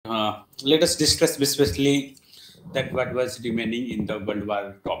let us discuss basically that what was remaining in the World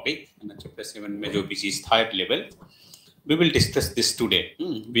War topic and chapter 7 में जो भी चीज था at level we will discuss this today.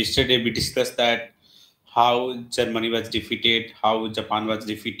 Yesterday we discussed that how Germany was defeated, how Japan was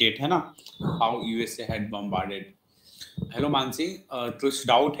defeated, है ना, how USA had bombarded. Hello Mansi, कुछ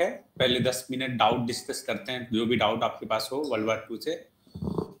doubt है? पहले 10 मिनट डाउट डिस्कस करते हैं, जो भी डाउट आपके पास हो वर्ल्ड वार 2 से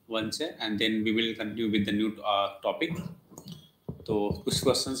 1 से, and then we will continue with the new topic. तो कुछ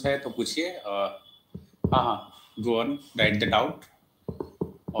क्वेश्चंस है तो पूछिए. हाँ, go on, right the doubt.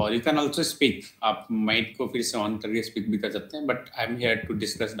 और यू कैन ऑल्सो स्पीक. आप माइक को फिर से ऑन करके स्पीक भी कर सकते हैं, but I am here to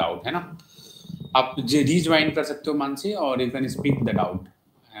discuss doubt, है ना. आप रीज्वाइन कर सकते हो मानसी, और you can speak the doubt.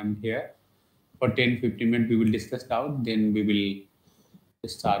 I am here for 10-15 minutes. We will discuss doubt, then we will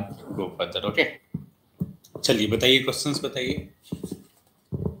start go further. Okay, चलिए बताइए, क्वेश्चंस बताइए.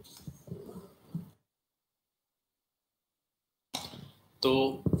 तो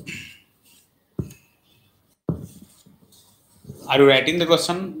are you writing the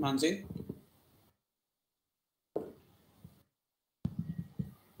question, Mansi?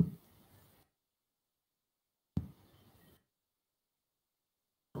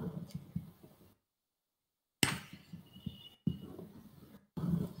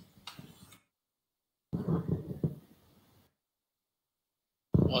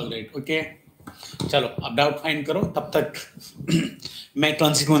 All right, okay. चलो अब doubt find करो, तब तक मैं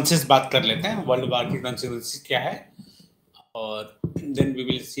कॉन्सिक्वेंसेस बात कर लेते हैं. वर्ल्ड वार की कॉन्सिक्वेंसेस क्या है, और then we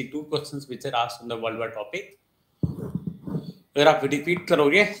will see 2 questions which are asked on the world war topic. अगर आप रिपीट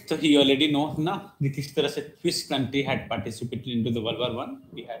करोगे तो ही ऑलरेडी नो ना कि किस तरह से which country had participated into the World War 1.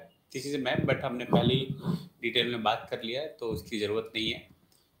 We had this is a map, but हमने पहले ही डिटेल में बात कर लिया है, तो उसकी जरूरत नहीं है.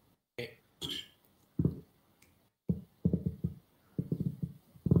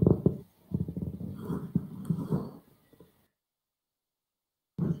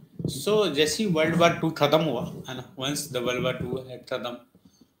 सो जैसे वर्ल्ड वार 2 खत्म हुआ है ना, वंस द वर्ल्ड वार 2 है खत्म,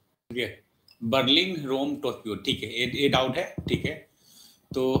 ठीक है, बर्लिन, रोम, टोक्यो, ठीक है, ये डाउट है, ठीक है.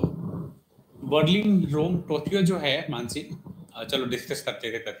 तो बर्लिन, रोम, टोक्यो जो है मानसी, चलो डिस्कस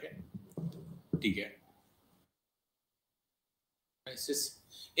करते थे करके, ठीक है.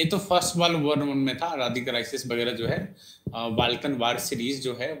 ये तो फर्स्ट वर्ल्ड वॉर में था. आजादी क्राइसिस वगैरह जो है, बाल्कन वार सीरीज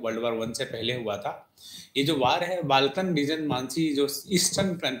जो है वर्ल्ड वार 1 से पहले हुआ था. ये जो वार है बाल्कन रीजन मानसी, जो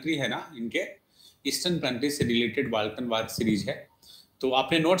ईस्टर्न कंट्री है ना, इनके ईस्टर्न कंट्री से रिलेटेड बाल्कन वार सीरीज है. तो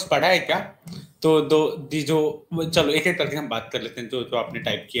आपने नोट्स पढ़ा है क्या? तो जो चलो एक एक करके हम बात कर लेते हैं. जो आपने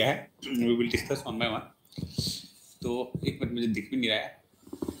टाइप किया है we will discuss one by one. तो एक मिनट, मुझे दिख भी नहीं रहा है,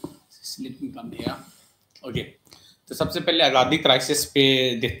 let me come here. Okay, तो सबसे पहले आजादी क्राइसिस पे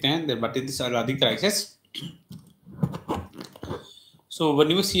देखते हैं. व्हाट इज दिस आजादी crisis? So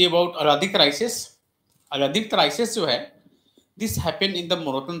when you see about आजादी क्राइसिस जो है, this happened in the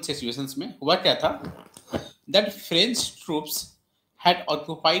Moroccan situations में. हुआ क्या था, that French troops had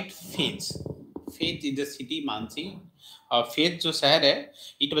occupied phase. Phase is the city Mansi. Phase जो शहर है,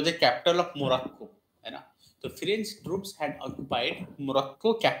 it was the capital of Morocco, है ना. तो French troops had occupied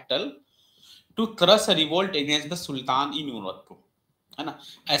Morocco capital to crush a revolt against the sultan in Morocco, है ना.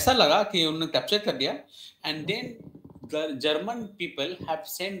 ऐसा लगा कि उन्होंने कैप्चर कर दिया, and then the German people have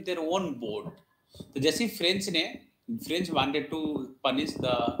sent their own boat. तो जैसे French wanted to punish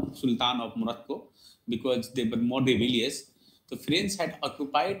the sultan of Morocco because they were more rebellious. तो French had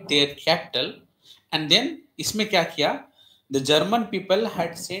occupied their capital, and then इसमें क्या किया, the German people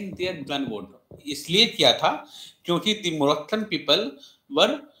had sent there gun boat. इसलिए किया था क्योंकि the Moroccan people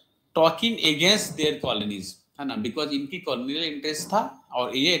were talking against their colonies, है ना, बिकॉज इनकी कॉलोनियल इंटरेस्ट था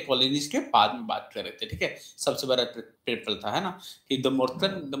और ये कॉलोनीज के बाद में बात कर रहे थे, ठीक है. सबसे बड़ा पेपर था, है ना, कि द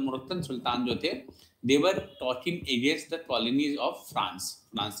मोरक्कन सुल्तान जो थे, दे were talking against the colonies of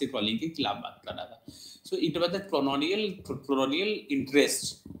France की कॉलोनी के खिलाफ बात कर रहा था. So it was the colonial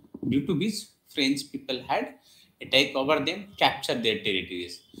interest due to which French people had attack over them, capture there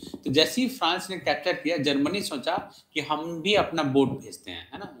territories. तो जैसे ही फ्रांस ने कैप्चर किया, जर्मनी सोचा कि हम भी अपना बोट भेजते हैं,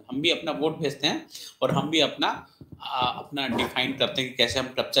 है ना, हम भी अपना बोट भेजते हैं और हम भी अपना डिफाइन करते हैं कि कैसे हम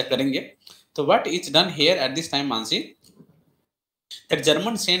कैप्चर करेंगे. तो what is done here at this time Mansi, that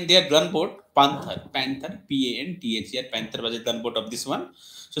German send their gun boat panther, PANTHER, panther was the gun boat of this one.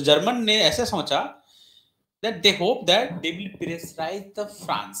 So German ने ऐसे सोचा that they hope that they will pressurize the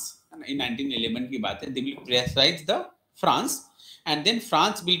France. In 1911 की बात है, they will pressurize the France and then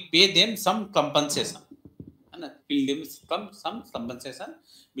France will pay them some compensation. है ना, feel them some compensation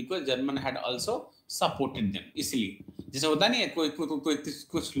because German had also supported them. इसलिए जैसे होता नहीं है, कोई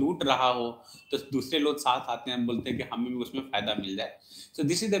कुछ लूट रहा हो तो दूसरे लोग साथ आते हैं, बोलते हैं कि हमें भी उसमें फायदा मिल जाए. So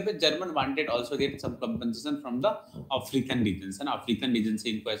this is the way German wanted also get some compensation from the African regions, है ना. अफ्रीकन रीजन से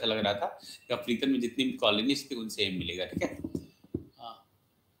इनको ऐसा लग रहा था कि अफ्रीकन में जितनी भी कॉलोनीज थी उनसे ये मिलेगा. ठीक है.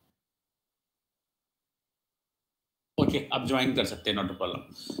 ओके, आप ज्वाइन कर सकते हैं, नॉट अ प्रॉब्लम.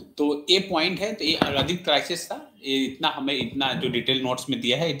 तो ये पॉइंट है. तो ये अराधिक क्राइसिस था. ये इतना जो डिटेल नोट्स में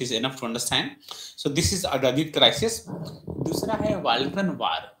दिया है, it is enough to understand. So this is अराधिक crisis. दूसरा है बाल्कन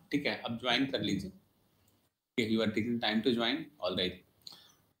वार. ठीक है, आप ज्वाइन कर लीजिए. You are taking time to join. All right,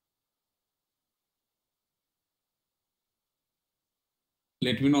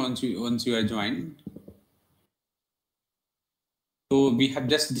 let me know once you are joined. So we have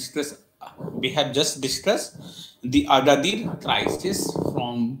just discussed the Agadir crisis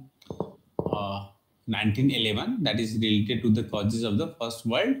from 1911, that is related to the causes of the First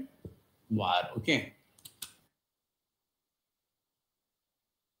World War. Okay.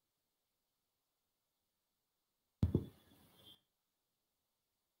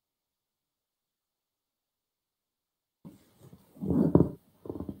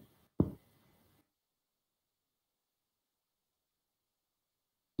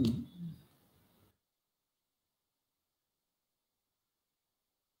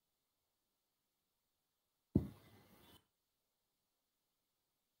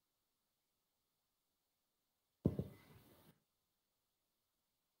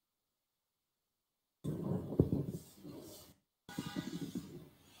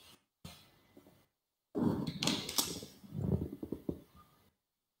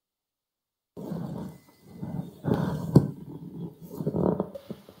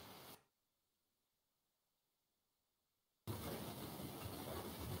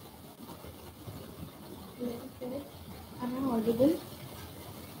 Am I audible?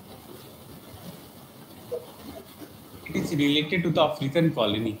 It is related to the African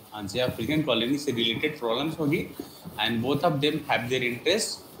colony. हाँ जी, African colony से related problems होगी, and both of them have their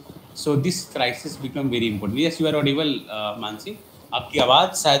interest. So this crisis become very important. Yes, you are audible, Mansi. आपकी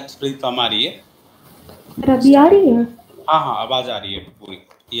आवाज शायद थोड़ी कम आ रही है. अभी आ रही है? हाँ, आवाज आ रही है पूरी.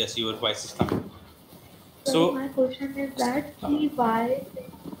 Yes, your voice is coming. So my question is that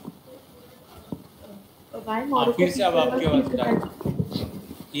why Morocco फिर से अब आपकी आवाज people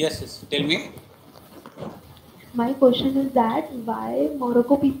Yes, tell me. My question is that why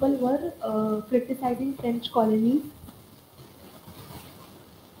Morocco people were criticizing French colonies?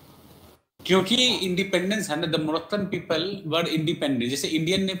 क्योंकि इंडिपेंडेंस है ना. The Moroccan people were independent. जैसे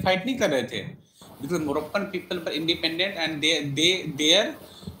Indian ने फाइट नहीं कर रहे थे, because Moroccan people were independent and there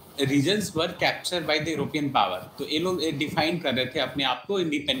regions were captured by the European power. तो ये लोग डिफाइन कर रहे थे अपने आप को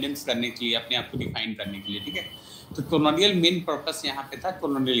इंडिपेंडेंस करने के लिए, अपने आप को डिफाइन करने के लिए. ठीक है. तो कॉलोनियल मेन पर्पस यहाँ पे था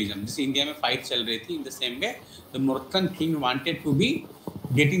कॉलोनियलिज्म. जैसे इंडिया में फाइट चल रही थी, in the same way the Moroccan king wanted to be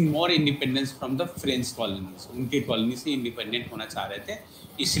getting more independence from the French colonies. उनके कॉलोनी से इंडिपेंडेंट होना चाह रहे थे,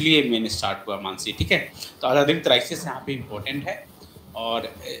 इसलिए मेन स्टार्ट हुआ मानसी. ठीक है. तो अराधिक क्राइसिस यहाँ पे इम्पोर्टेंट है.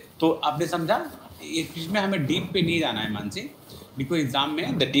 और तो आपने समझा, इसमें हमें डीप पे नहीं जाना है मानसी, बिकॉज एग्जाम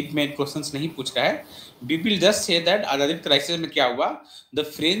में द डीप में क्वेश्चंस नहीं पूछ रहा है. We will just say that अराधिक crisis में क्या हुआ. The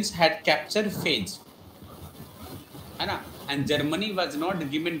French had capture phase, है ना, and Germany was not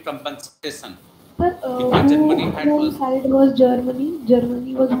given compensation. Germany had home side was Germany.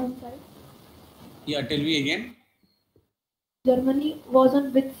 Germany was home side. Yeah, tell me again. Germany was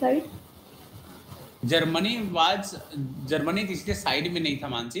on which side? Germany किसके side में नहीं था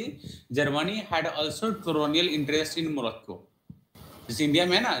Mansi. Germany had also colonial interest in Morocco. जैसे India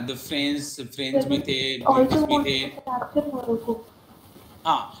में है ना, the French भी थे, ब्रिटिश भी थे.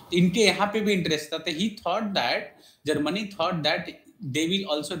 हाँ, इनके यहाँ पे भी इंटरेस्ट था. तो ही thought that Germany thought that they will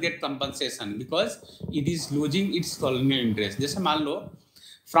also get compensation because it is losing its colonial interest. जैसे मान लो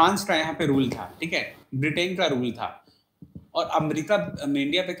फ्रांस का यहाँ पे रूल था, ठीक है, ब्रिटेन का रूल था, और अमेरिका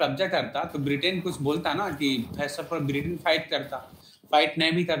इंडिया पे कब्जा करता, तो ब्रिटेन कुछ बोलता ना कि फैसला पर ब्रिटेन फाइट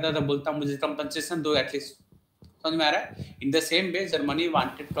नहीं भी करता, तो बोलता मुझे कंपनसेशन दो एटलीस्ट. समझ में आ रहा है. In the same way Germany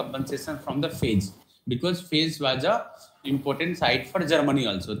wanted compensation from the phase, because phase was a important site for Germany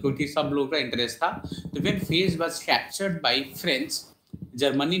also, क्योंकि सब लोगों का इंटरेस्ट था. तो when Fez was captured by French,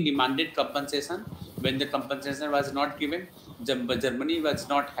 Germany demanded compensation. When the compensation was not given, Germany was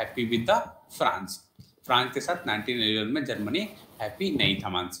not happy with the France. France के साथ 1911 में Germany happy नहीं था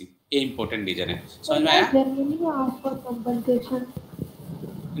मानसी. ये इंपॉर्टेंट रीजन है. समझ में आया? Germany asked for compensation.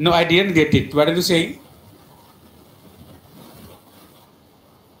 No, I didn't get it. What are you saying?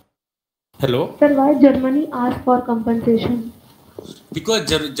 Hello? Sir, why Germany asked for compensation? Because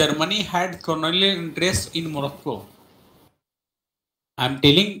Germany had colonial interest in Morocco. I am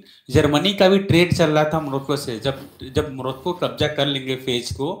telling, Germany का भी trade चल रहा था Morocco से. जब जब Morocco कब्जा कर लेंगे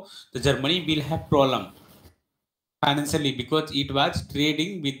फेज को, तो Germany will have problem financially, because it was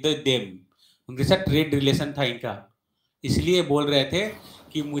trading with the them. उनके साथ ट्रेड रिलेशन था इनका. इसलिए बोल रहे थे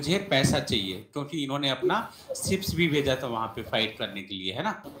कि मुझे पैसा चाहिए, क्योंकि इन्होंने अपना शिप्स भी भेजा था वहां पे फाइट करने के लिए, है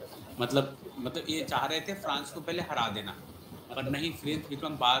ना. मतलब ये चाह रहे थे फ्रांस को पहले हरा देना, पर नहीं, फ्रेंच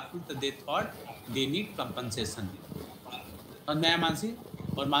बिकम पावरफुल, तो they thought they need compensation. और मैं मानसी,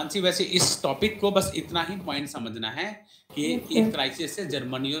 और मानसी वैसे इस टॉपिक को बस इतना ही पॉइंट समझना है कि इस क्राइसिस से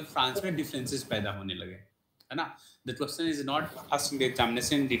जर्मनी और फ्रांस में डिफरेंसेस पैदा होने लगे, है ना. The question is not asked in the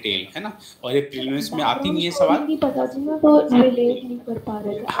examination in detail, है ना. और ये प्रीलिम्स में आती नहीं है सवाल. नहीं पता थी ना, तो रिलेट नहीं कर पा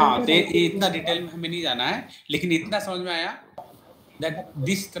रहे थे. हाँ, तो इतना डिटेल में हमें नहीं जाना है, लेकिन इतना समझ में आया that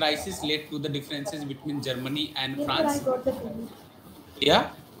this crisis led to the differences between Germany and France. I got the point. Yeah.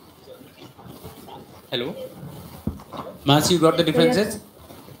 Hello. Mansi, you got the differences?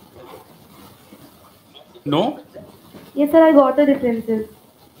 No? Yes sir, I got the differences.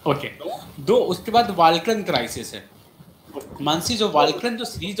 Okay. दो उसके बाद वाल्कन क्राइसिस है. मानसी, जो वाल्कन जो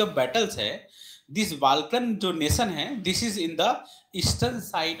series of battles है, this वाल्कन जो nation है, this is in the eastern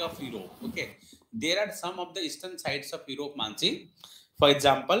side of Europe. Okay, there are some of the eastern sides of Europe Mansi. For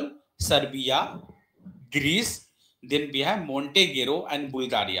example Serbia, Greece, then we have मोंटेगेरो and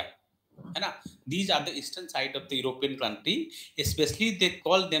Bulgaria, है ना. These are the eastern side of the European country. Specially they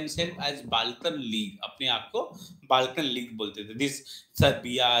call themselves as Balkan league. अपने आप को Balkan league बोलते थे. This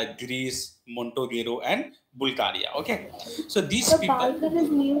Serbia, Greece, मोंटेगेरो and Bulgaria. Okay, so these people. Balkan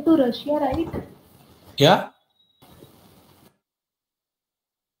is near to Russia, right? Yeah.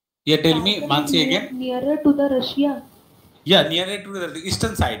 Yeah, tell me, Mansi, again. Nearer to the Russia. Yeah, nearer to the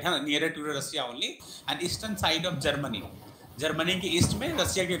eastern side, है ना, nearer to Russia only, and eastern side of Germany. Germany के east में,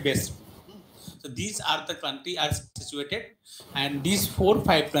 Russia के west. So these are the country are situated, and these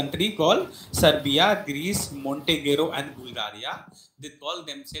 4-5 country called Serbia, Greece, Montenegro, and Bulgaria. They call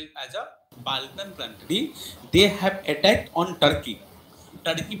themselves as a Balkan country. They have attacked on Turkey.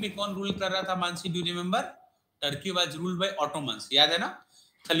 Turkey पे कौन rule कर रहा था Mansi, do remember? Turkey was ruled by Ottomans, याद है ना,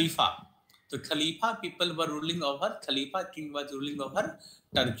 खलीफा. तो खलीफा people were ruling over, Khalifa king was ruling over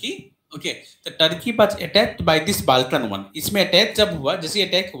Turkey. Okay, तो Turkey was attacked by this Balkan one. इसमें अटैक जब हुआ, जैसे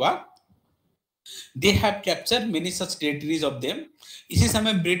अटैक हुआ, they have captured many such territories of them. इसी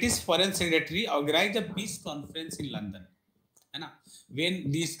समय British foreign secretary organise a piece conference in London, है ना. When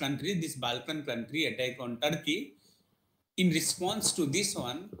this country, this Balkan country attack on Turkey, in response to this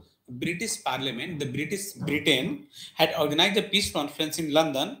one, British Parliament, the British Britain had organized a peace conference in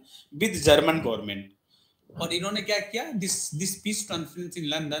London with German government. और इन्होंने क्या किया? This peace conference in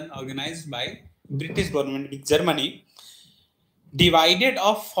London organized by British government with Germany divided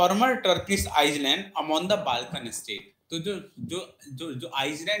of former Turkish island among the Balkan state. तो जो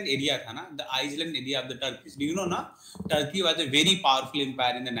Iceland area था ना, the Iceland area of the Turkey, do you know ना, Turkey was a very powerful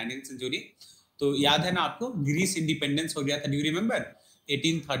empire in the 19th century. तो याद है ना आपको, ग्रीस इंडिपेंडेंस हो गया था, डू यू रिमेंबर?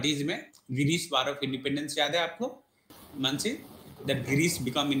 1830s में ग्रीस वार ऑफ इंडिपेंडेंस याद है आपको Mansi? That Greece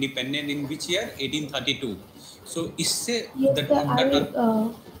become independent in which year? 1832. सो इससे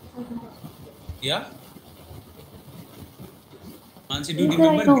या Mansi, do you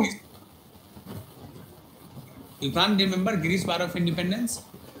remember Greece? You can't remember Greece War of Independence,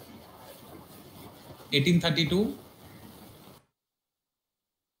 1832.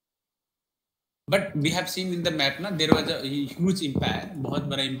 But we have seen in the map ना, there was a huge empire, बहुत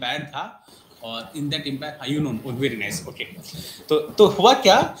बड़ा empire था, और in that empire, you know, very nice. Okay, तो हुआ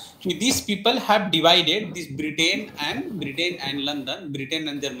क्या कि these people have divided this Britain and London, Britain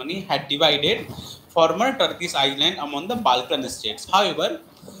and Germany had divided former Turkish island among the Balkan states. However,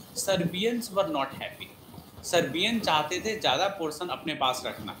 Serbians were not happy. Serbian चाहते थे ज्यादा portion अपने पास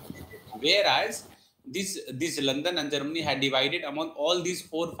रखना, whereas this London and Germany had divided among all these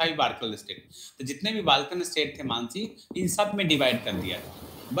 4-5 Balkan states. तो जितने भी Balkan state थे मानसी, इन सब में डिवाइड कर दिया.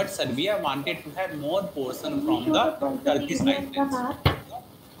 But Serbia wanted to have more portion from the Turkish islands.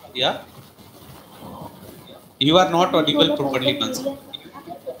 या you are not Audible properly Mansi.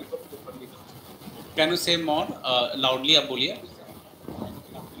 Can you से मोर लाउडली? आप बोलिए.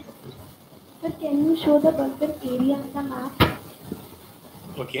 Sir, can you show the Balkan area on the map?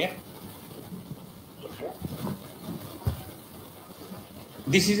 Okay.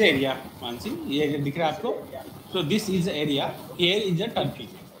 This is area, Mansi. ये दिख रहा है आपको? So this is the area. Here is the Turkey.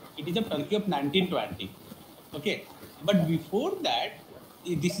 It is a Turkey of 1920. Okay. But before that,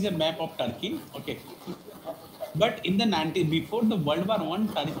 this is a map of Turkey. Okay. But in the before the World War I,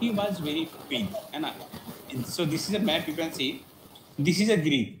 Turkey was very big, है ना? So this is a map you can see. This is a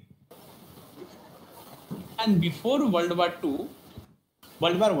Greek. And before World War II,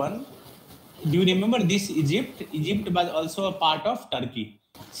 World War One, do you remember this Egypt? Egypt was also a part of Turkey,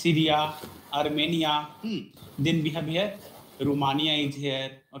 Syria, Armenia. Then we have here Romania is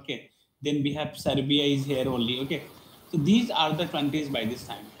here. Okay. Then we have Serbia is here only. Okay. So these are the countries by this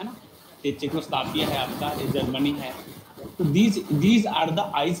time, है ना? ये Czechoslovakia है आपका, ये Germany है. So these are the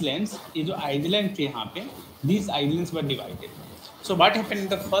islands. ये जो island थे यहाँ पे, these islands were divided. So what happened in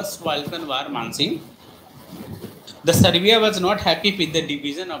the first Balkan War, Mansi? The Serbia was not happy with the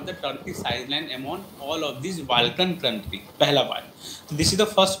division of the Turkish island among all of these Balkan countries. पहला बार. So this is the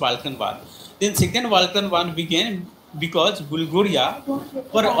first Balkan War. Then second Balkan War began because Bulgaria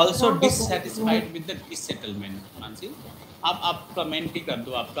were also dissatisfied with the peace settlement. Mansi, आप comment ही कर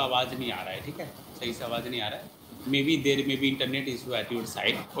दो, आपका आवाज नहीं आ रहा है, ठीक है? सही से आवाज नहीं आ रहा है. Maybe there may be internet issue at your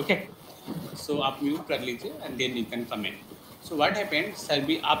side. Okay. So आप म्यूट कर लीजिए and then you can comment. So what happened?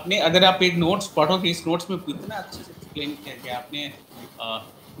 सर्बी आपने अगर आप एक नोट्स पढ़ोगे, इस नोट्स में इतना अच्छे से एक्सप्लेन किया गया, आपने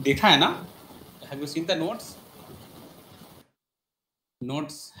देखा है ना? Have you seen the notes?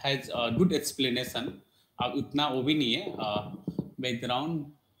 Notes has a good explanation. अब उतना वो भी नहीं है. बैकग्राउंड,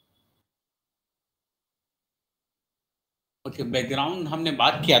 ओके, बैकग्राउंड हमने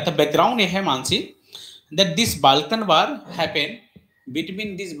बात किया था. बैकग्राउंड ये है Mansi, that this Balkan War happened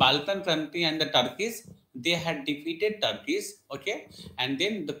between this Balkan country and the Turkish. They had defeated Turkish, okay, and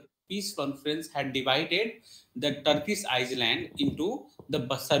then the peace conference had divided the Turkish island into the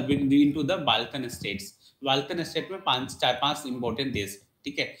Balkan states. Balkan state में 4-5 important देश,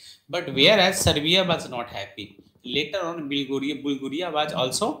 ठीक है. But whereas Serbia was not happy. Later on, Bulgaria was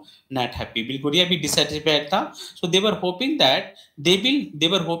also not happy. Bulgaria भी dissatisfied था. So they were hoping that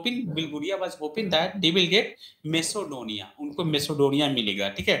Bulgaria was hoping that they will get Macedonia. उनको Macedonia मिलेगा,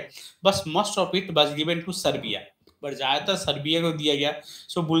 ठीक है. बस most of it was given to Serbia. पर ज्यादातर Serbia को दिया गया.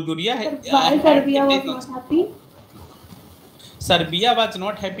 So Bulgaria Serbia was not happy. Serbia was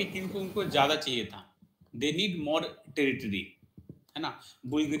not happy क्योंकि उनको ज्यादा चाहिए था. They need more territory, है ना.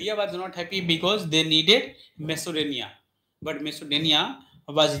 Bulgaria was not happy because they needed Macedonia, but Macedonia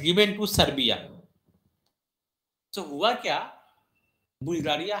was given to Serbia. So हुआ क्या?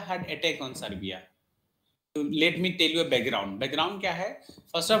 Bulgaria had attack on Serbia. So let me tell you a background. Background क्या है?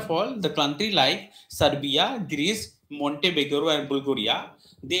 First of all, the country like Serbia, Greece, Montenegro and Bulgaria,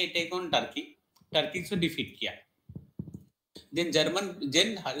 they attack on Turkey. Turkey को defeat किया. Then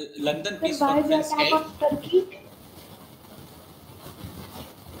London Peace Conference held.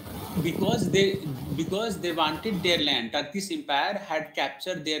 Because they wanted their land. Turkish Empire had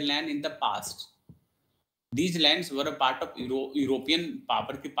captured their land in the past. These lands were a part of European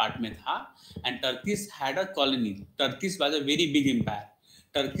power के part में था, and Turkish had a colony. Turkish was a very big empire.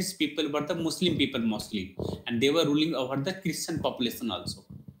 Turkish people were the Muslim people mostly, and they were ruling over the Christian population also.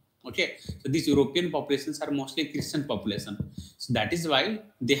 Okay, so these European populations are mostly Christian population. So that is why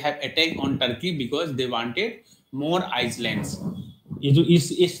they have attacked on Turkey because they wanted more islands. ये जो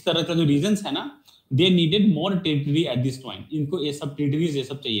इस तरह का जो regions है ना, they needed more territory at this point. इनको ये सब territories ये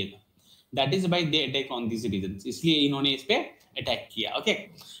सब चाहिए था. That is why they attack on these regions. इसलिए इन्होंने इस पे attack किया. Okay,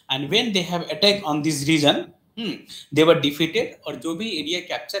 and when they have attack on this region, they were defeated. और जो भी एरिया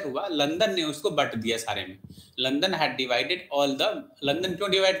कैप्चर हुआ, लंदन ने उसको बट दिया सारे में. London had divided all the. London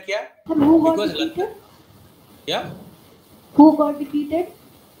क्यों डिवाइड किया? Because London. Yeah. Who got defeated?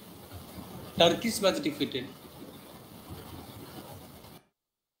 Turkish was defeated.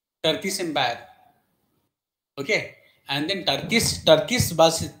 Turkish Empire. Okay, and then Turkish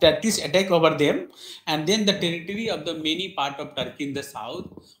attack over them, and then the territory of the many part of Turkey in the south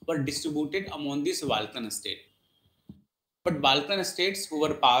were distributed among this Balkan state. But Balkan states who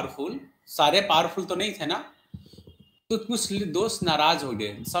were powerful, सारे powerful तो नहीं थे ना, तो कुछ दोस्त नाराज हो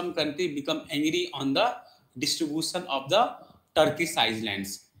गए. Some country become angry on the distribution of the Turkish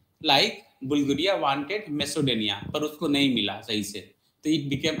islands. Like Bulgaria wanted Macedonia, पर उसको नहीं मिला सही से, तो it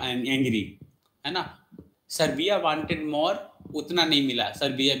became angry, है ना. Serbia wanted more, उतना नहीं मिला,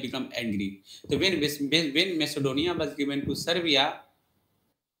 Serbia become angry. So when Macedonia was given to Serbia,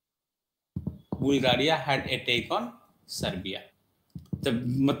 Bulgaria had attack on Serbia. तो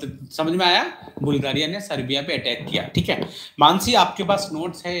मतलब समझ में आया, बुल्गारिया ने सर्बिया पे अटैक किया. ठीक है मानसी, आपके पास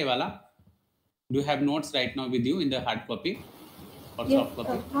नोट्स है ये वाला? Do you have notes right now with you in the hard copy or soft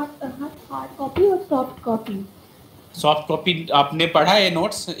copy? Not hard copy or soft copy. Soft copy आपने पढ़ा है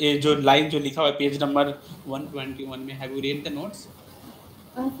नोट्स, ये जो लाइन जो लिखा हुआ है पेज नंबर 121 में. Have you read the notes?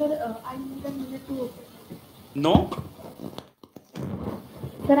 Sir, I need a minute to open it. No?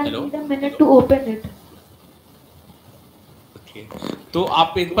 Sir, I need a minute to open it. Okay. तो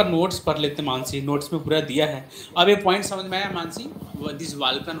आप एक बार नोट्स पढ़ लेते मानसी, नोट्स में पूरा दिया है. अब ये पॉइंट समझ में आया Mansi? this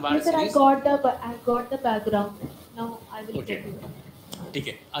Balkan War Yes, sir, series? I got the background. Now I will Okay. tell you. ठीक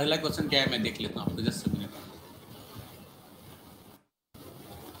है, अगला क्वेश्चन क्या है मैं देख लेता हूँ आपको, just minute.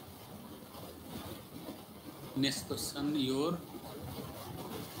 Next question, your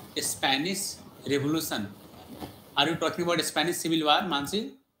Spanish revolution. Are you talking about Spanish civil war, Mansi?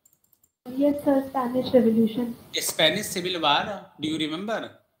 Yes, sir, Spanish Revolution. Spanish Civil War, do you remember?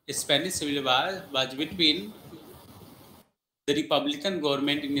 Spanish Civil War was between the Republican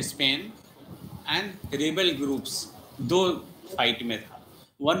government in Spain and rebel groups. दो fight में था.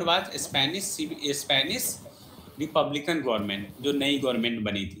 One was Spanish Republican government, जो नई government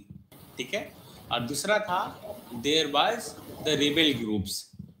बनी थी, ठीक है. और दूसरा था there was the rebel groups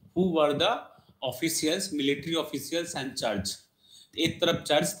who were the officials, military officials and church. एक तरफ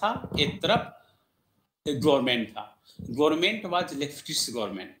चर्च था, एक तरफ गवर्नमेंट था. Government was leftist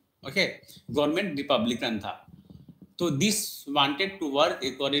government, okay. Government Republican था. तो this wanted to work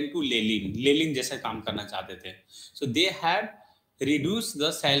according to Lenin जैसा काम करना चाहते थे. सो they have reduce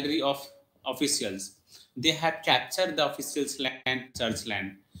the salary of officials. They have captured the officials land, church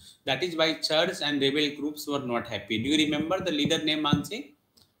land. That is why church and rebel groups were not happy. Do you remember the leader name, Mansi?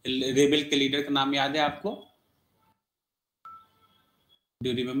 Rebel के leader का नाम याद है आपको? Do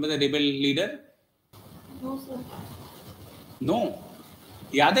you remember the rebel leader? No, sir. No,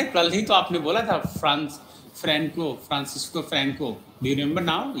 याद है? कल ही तो आपने बोला था Francisco Franco. Do you remember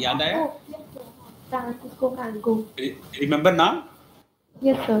now? याद आया? Oh, yes, sir. Francisco Franco. Remember now?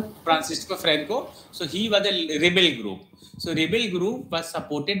 Yes, sir. Francisco Franco. So he was a rebel group. So rebel group was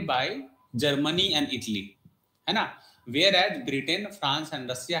supported by Germany and Italy, है ना? Whereas Britain, France and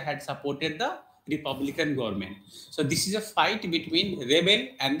Russia had supported the Republican government. So this is a fight between rebel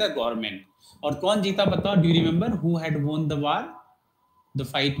and the government. और कौन जीता बताओ? Do you remember who had won the war? The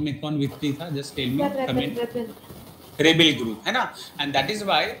fight में कौन victory था? Just tell me. Rebel. Rebel group, है ना? And that is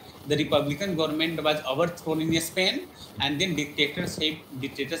why the Republican government was overthrown in Spain, and then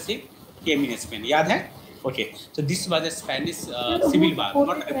dictatorship came in Spain. याद है? Okay. So this was a Spanish civil war,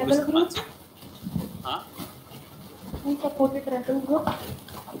 not a revolution. हाँ? Who supported rebel group?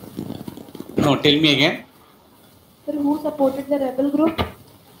 No, tell me again. Sir, who supported the rebel group?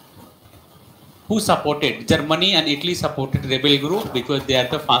 Who supported? Germany and Italy supported rebel group because they are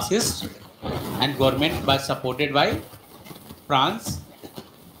the fascists, and government was supported by France,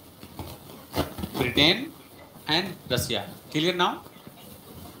 Britain and Russia. Clear now?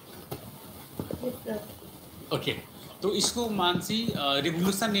 Yes, sir. Okay. तो इसको Mansi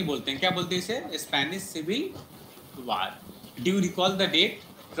revolution नहीं बोलते हैं, क्या बोलते हैं इसे? Spanish civil war. Do you recall the date?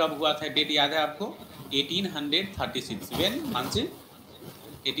 कब हुआ था? डेट याद है आपको? 1836. व्हेन, मानसी?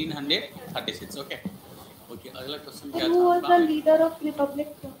 1836. ओके. ओके, अगला क्वेश्चन क्या था? Who was the leader of Republic?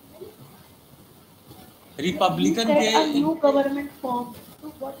 Republican You के said a new government formed. So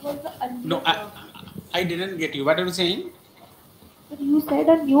what was the earlier No, government? I didn't get you. What are you saying? Sir, you said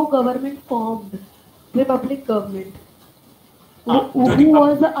a new government formed. Republic government. Who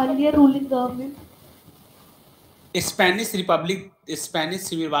was the earlier ruling government? Spanish Republic, Spanish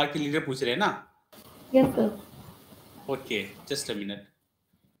civil वार के leader पूछ रहे हैं ना? Yes, sir. Okay, just a minute.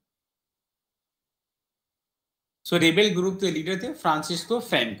 So rebel group के leader थे Francisco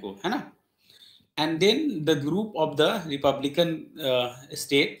Franco, है ना? And then the group of the Republican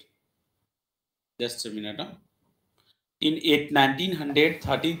state, just a minute, in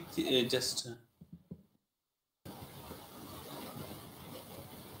 1930, just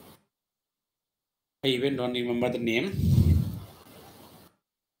I even don't remember the name.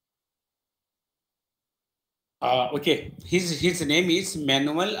 Okay, his name is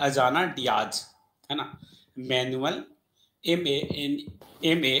Manuel Azana Diaz, है ना? Manuel,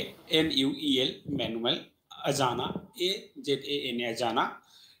 Manuel, Manuel Azana, Azana, Azana,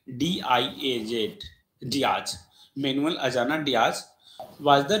 Diaz, Diaz. Manuel Azana Diaz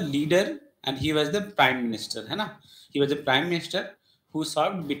was the leader and he was the prime minister, है ना? He was the prime minister who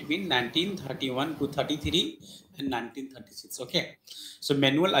served between 1931 to 33 and 1936. Okay, so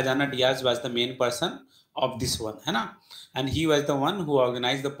Manuel Azana Diaz was the main person of this one, है ना? And he was the one who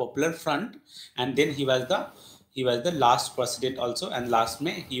organized the Popular Front, and then he was the last president also, and last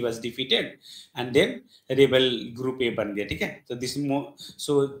में he was defeated, and then rebel group A बन गया, ठीक है? So this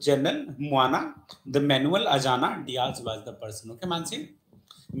so General Moana, the Manuel Azana Diaz was the person. Okay, Mansi?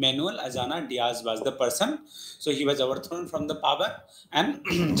 Manuel Azana Diaz was the person. So he was overthrown from the power, and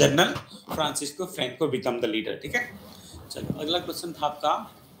General Francisco Franco became the leader. ठीक है? चलो अगला question था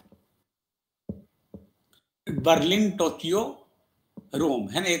आपका, Berlin, Tokyo, रोम,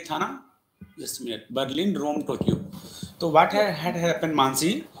 है ना? एक था ना? Just minute. बर्लिन, रोम, टोक्यो. तो what had happened,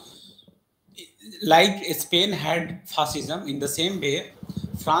 Mansi? like Spain had fascism, in the same way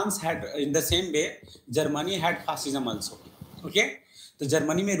France had, in the same way Germany had fascism also. Okay, तो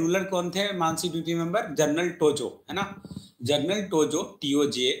जर्मनी में रूलर कौन थे Mansi, do you remember? General टोजो, है ना? General टोजो,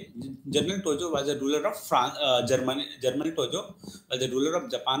 टीओजे, general टोजो was the ruler of Germany. General टोजो was the ruler of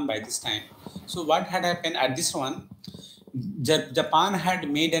Japan by this time. So what had happened at this one, Japan had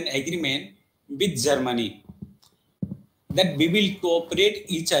made an agreement with Germany that we will cooperate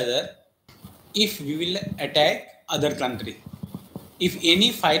each other if we will attack other country. If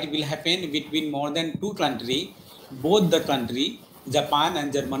any fight will happen between more than two country, both the country Japan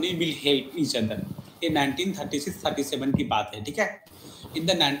and Germany will help each other. ये 1936-37 की बात है, ठीक है? In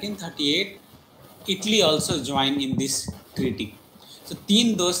the 1938 Italy also joined in this treaty. So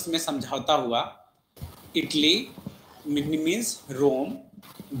तीन दोस्त में समझौता हुआ. Italy means Rome,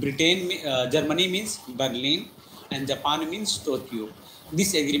 Britain Germany means Berlin, and Japan means Tokyo.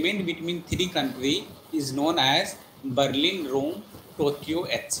 This agreement between three countries is known as Berlin Rome Tokyo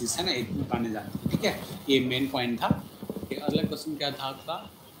axis, है ना? इतनी पाने जाते हैं, ठीक है? ये मेन पॉइंट था. अगला क्वेश्चन क्या था आपका?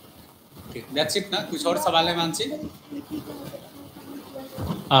 दैट्स इट ना? कुछ और सवाल है Mansi?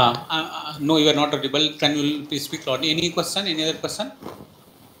 No, you are not Audible. Can you please speak loudly? Any question, any other question?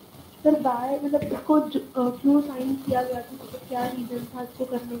 Sir bye मतलब इसको क्यों साइन किया गया था, तो क्या रीजन था इसको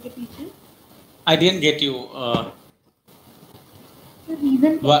करने के पीछे? I didn't get you.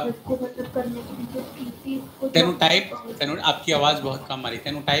 Reason इसको मतलब करने के पीछे ट्रीटी इसको. Can you type? Can you, आपकी आवाज बहुत कम आ रही.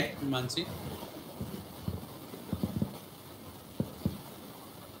 Can you type Mansi?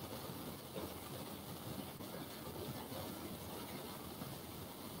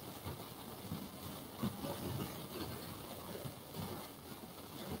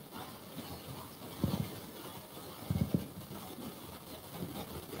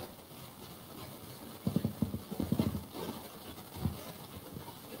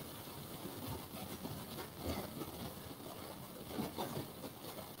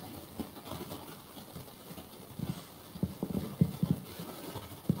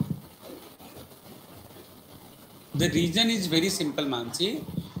 The reason is very simple, Mansi,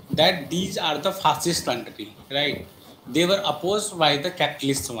 that these are the fascist country, right? They were opposed by the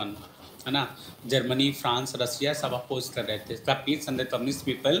capitalist one, है ना? Germany, France, Russia सब oppose कर रहे थे. Capitalists and the communist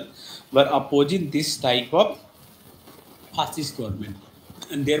people were opposing this type of fascist government,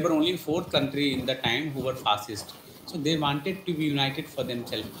 and there were only 4 countries in the time who were fascist. So they wanted to be united for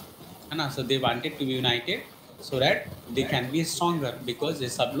themselves, है ना? So they wanted to be united so that they can be stronger, because ये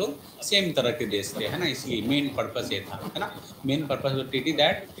सब लोग same तरह के देश थे, है ना? इसलिए मेन पर्पस ये था, है ना? Main purpose was treaty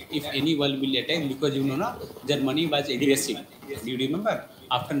that if anyone will attack, because you know ना, Germany was aggressive. Do you remember?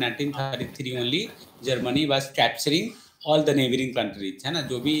 After 1933 only, Germany was capturing all the neighboring countries, है ना?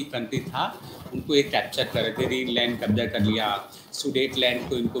 जो भी कंट्री था उनको ये कैप्चर कर रहे थे. ग्रीनलैंड कब्जा कर लिया, सुडेटलैंड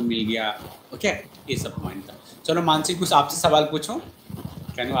को इनको मिल गया. ओके, ये सब पॉइंट था. चलो मानसी, कुछ आपसे सवाल पूछो.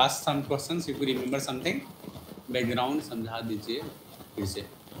 Can you ask some questions if you remember something? Background समझा दीजिए फिर से.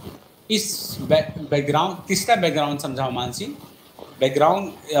 इस बैकग्राउंड, किसका बैकग्राउंड समझाओ Mansi?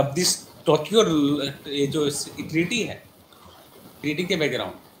 Background of this Tokyo, ये जो ट्रीटी है, ट्रीटी के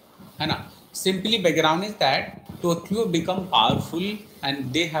बैकग्राउंड, है ना? Simply background is that Tokyo become powerful and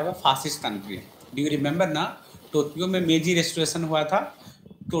they have a fascist country. Do you remember ना? टोक्यो में मेजी रेस्टोरेशन हुआ था.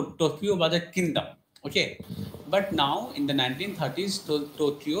 Tokyo was a kingdom. Okay, but now in the 1930s,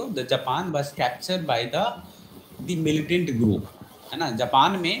 Tokyo, the Japan was captured by the militant group, है ना?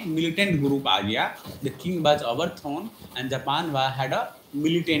 Japan में militant group आ गया. The king was overthrown and Japan had a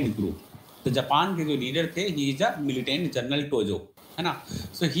militant group. तो Japan के जो leader थे, he is a militant, general टोजो, है ना?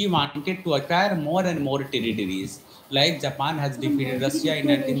 So he wanted to acquire more and more territories. Like Japan has defeated Russia in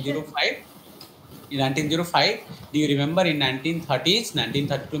 1905. In 1905, do you remember in 1930s,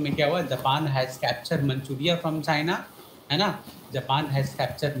 1932 में क्या हुआ? Japan has captured Manchuria from China, है ना? Japan has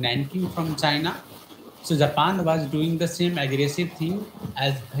captured Nanking from China. So Japan was doing the same aggressive thing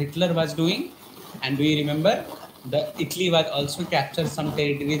as Hitler was doing. And do you remember, the Italy was also captured some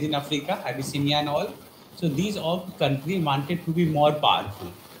territories in Africa, Abyssinia and all. So these all countries wanted to be more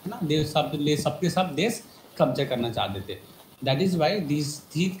powerful, है ना? they सबके सब देश कब्जा करना चाहते थे. That is why these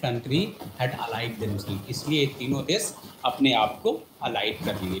three countries had allied themselves. इसलिए तीनों देश अपने आप को अलाइड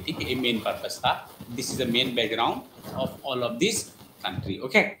कर लिए, ठीक है? ये मेन पर्पस था. This is the main background of all of this country.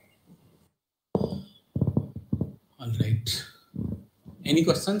 Okay, all right. Any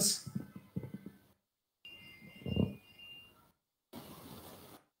questions?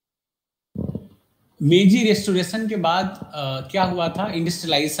 मेजी रेस्टोरेशन के बाद क्या हुआ था?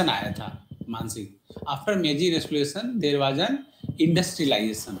 इंडस्ट्रियलाइजेशन आया था मानसिक. After Meiji Restoration, there was an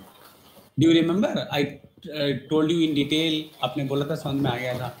industrialization. Do you remember? I told you in detail. आपने बोला था, समझ में आ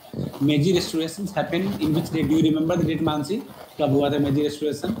गया था. मेजी restoration happen in which date? Do you remember the date Mansi? कब हुआ था मेजी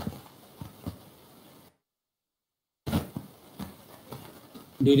restoration?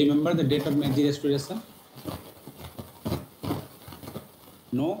 Do you remember the date of मेजी restoration?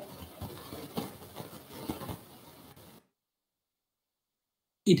 No.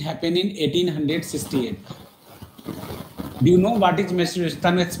 It happened in 1868. Do you know what is meji restoration?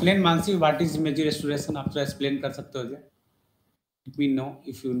 Can you explain, Mansi, what is meji restoration? आप तो explain कर सकते हो क्या? Let me know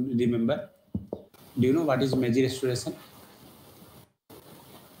if you remember. Do you know what is meji restoration?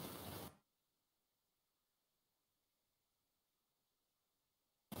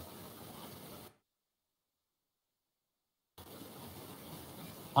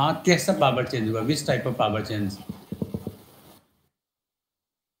 हाँ, कैसा power change हुआ? Which type of power change?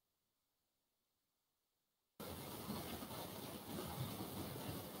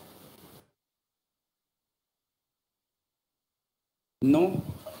 No,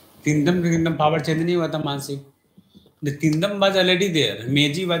 kingdom power change नहीं हुआ था Mansi. The kingdom was already there.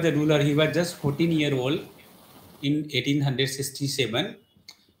 Meiji was a ruler. He was just 14 years old in 1867,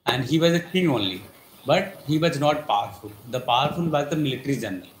 and he was a king only. But he was not powerful. The powerful was the military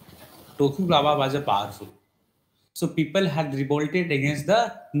general. Tokugawa was a powerful. So people had revolted against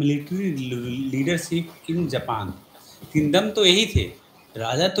the military leadership in Japan. Kingdom तो यही थे,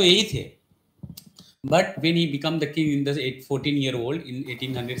 राजा तो यही थे. But when he became the king in the 14-year-old in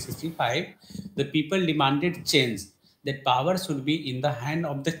 1865, the people demanded change. That power should be in the hand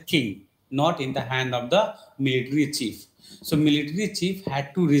of the king, not in the hand of the military chief. So military chief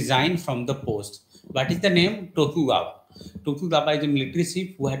had to resign from the post. What is the name? Tokugawa. Tokugawa is a military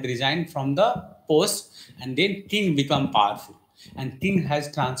chief who had resigned from the post, and then king became powerful. And king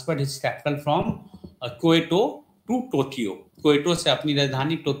has transferred his capital from Kyoto to Tokyo. Kyoto से अपनी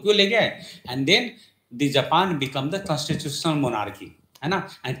राजधानी Tokyo ले गए, and then the Japan become the constitutional monarchy, है ना?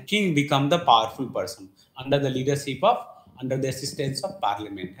 And king become the powerful person under the leadership of, under the assistance of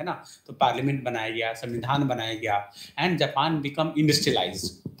parliament, है ना? तो parliament बनाया गया, संविधान बनाया गया, and Japan become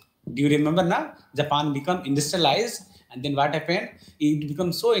industrialized. Do you remember ना? Japan become industrialized, and then what happened? It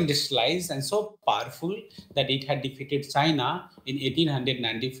became so industrialized and so powerful that it had defeated China in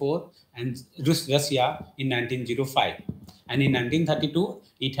 1894 and Russia in 1905. And in 1932,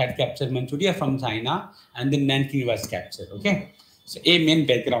 it had captured Manchuria from China, and then Nanking was captured. Okay, so a main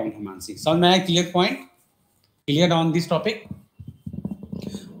background, Himansi. So, may I clear point? Clear on this topic?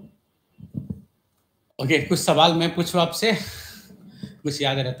 Okay, कुछ सवाल मैं पूछूं आपसे, कुछ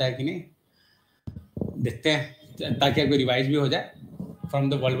याद रहता है कि नहीं, देखते हैं ताकि आपको रिवाइज भी हो जाए from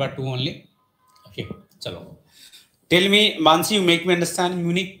the World War II only. Okay, चलो. Tell me, Mansi, you make me understand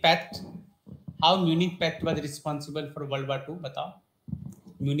Munich Pact. How Munich Pact was responsible for World War II? बताओ.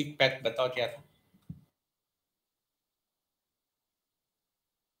 Munich Pact बताओ क्या था?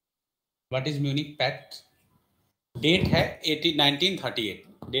 What is Munich Pact? Date है 1938.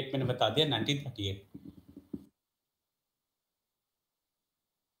 Date मैंने बता दिया 1938.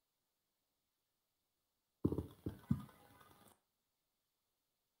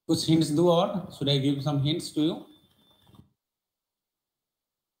 कुछ hints दो और? Should I give some hints to you?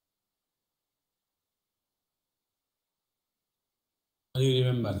 Do you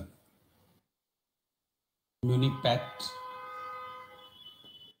remember Munich Pact?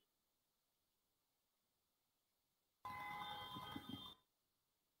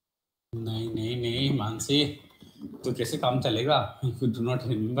 नहीं मानसी, तो कैसे काम चलेगा? If you do not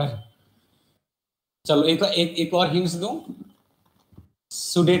remember. चलो एक और hints दो.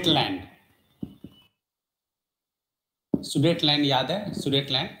 सुडेटलैंड याद है?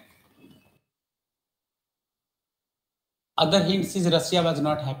 सुडेटलैंड. Other hints is Russia was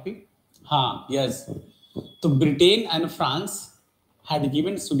not happy. हाँ, yes. तो Britain and France had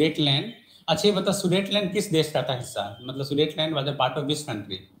given सुडेटलैंड. अच्छा ये बता, सुडेटलैंड किस देश का था हिस्सा? मतलब सुडेटलैंड was a part of which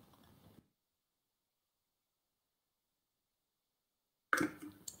country?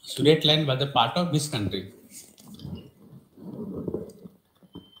 Sudetenland was a part of which country?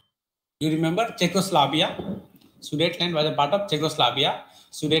 You remember Czechoslovakia? Sudetenland was a part of Czechoslovakia.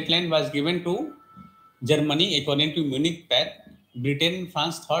 Sudetenland was given to Germany according to Munich Pact. Britain and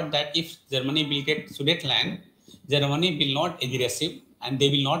France thought that if Germany will get Sudetenland, Germany will not aggressive and they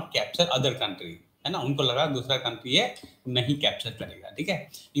will not capture other country. है ना? उनको लगा दूसरा country है नहीं capture करेगा. ठीक है,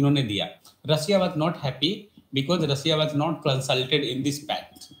 इन्होंने दिया. Russia was not happy because Russia was not consulted in this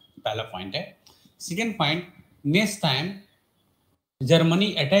pact. पहला पॉइंट है. Second point, next time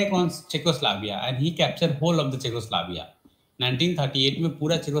Germany attack on Czechoslovakia and he capture whole of the Czechoslovakia. 1938 में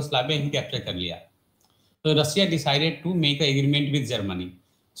पूरा चेकोस्लाविया ही कैप्चर कर लिया. तो Russia decided to make a agreement with Germany.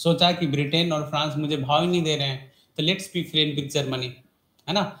 सोचा कि Britain और फ्रांस मुझे भाव ही नहीं दे रहे हैं, तो let's be friend with Germany,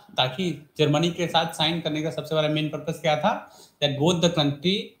 है ना, ताकि जर्मनी के साथ साइन करने का सबसे बड़ा मेन पर्पस क्या था, that both the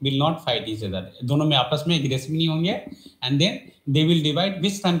country will not fight each other, दोनों में आपस में एग्रेसिव नहीं होंगे, and then they will divide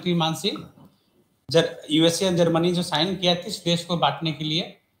which country, Mansi USA और जर्मनी जो साइन किया था इस देश को बांटने के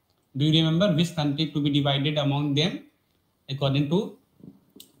लिए, do you remember which country to be divided among them according to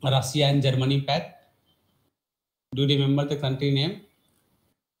Russia and Germany pact, do you remember the country name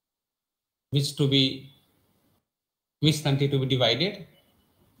which country to be divided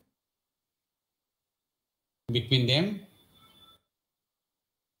between them?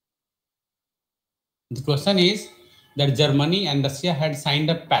 The question is that Germany and Russia had signed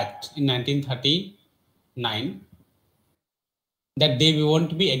a pact in 1939 that they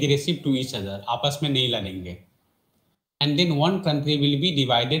won't be aggressive to each other, आपस में नहीं लड़ेंगे, and then one country will be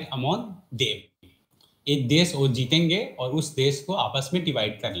divided among them, एक देश वो जीतेंगे और उस देश को आपस में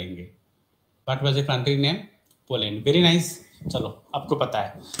डिवाइड कर लेंगे. What was the country name? Poland. Very nice. चलो आपको पता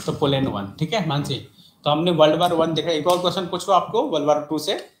है तो पोलैंड वन. ठीक है मानसी, तो हमने वर्ल्ड वार वन देखा. एक और क्वेश्चन पूछो आपको वर्ल्ड वार टू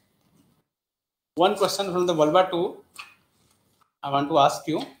से. One question from the world war to I want to ask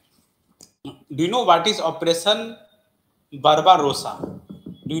you. Do you know what is operation बारबारोसा?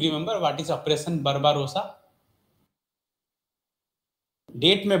 Do you remember what is operation बारबारोसा?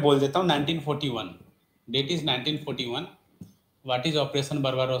 Date में बोल देता हूँ 1941. Date is 1941. What is operation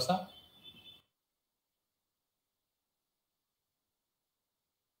बारबारोसा?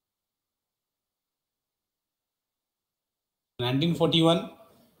 1941.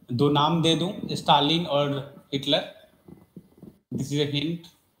 दो नाम दे दूं, Stalin और Hitler. This is a hint.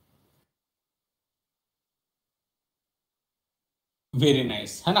 Very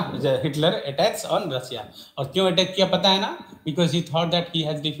nice, है ना. Hitler attacks on Russia. और क्यों अटैक किया पता है ना? Because he thought that he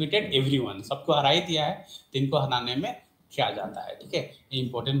has defeated everyone. सबको हरा ही दिया है तो इनको हराने में क्या जाता है. ठीक है, ये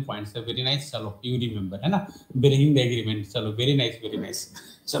इंपॉर्टेंट पॉइंट्स है. Very nice. चलो यू रिमेंबर, है ना, ब्रेकिंग द एग्रीमेंट. चलो वेरी नाइस, वेरी नाइस.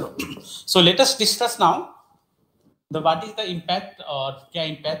 चलो so let us discuss now the what is the impact, और क्या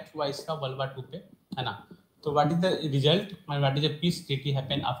इम्पैक्ट हुआ इसका वर्ल्ड वार टू पे, है ना. तो what is the result and what is the peace treaty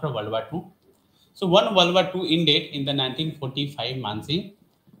happen after world war to. So one World War II ended in the 1945 Mansi.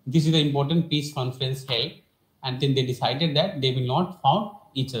 This is the important peace conference held, and then they decided that they will not fight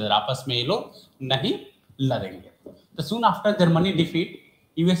each other. आपस में ये लोग नहीं लड़ेंगे. So soon after Germany defeat,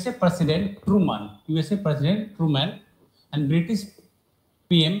 USA President Truman and British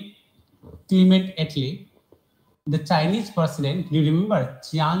PM Clement Attlee, the Chinese President, you remember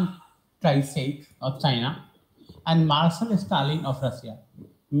Chiang Kai-shek of China, and Marshal Stalin of Russia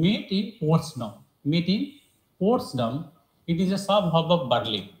met in Potsdam. It is a suburb of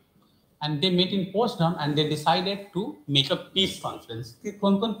Berlin, and they met in Potsdam and they decided to make a peace conference.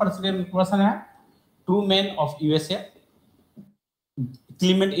 कौन-कौन person है? Truman of USA,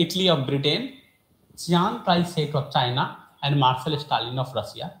 Clement Attlee of Britain, Chiang Kai-shek of China, and Marshal Stalin of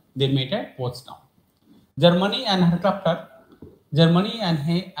Russia. They met at Potsdam. Germany and her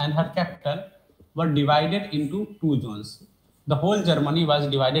capital were divided into two zones. The whole Germany was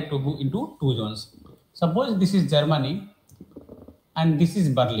divided into two zones. Suppose this is Germany and this is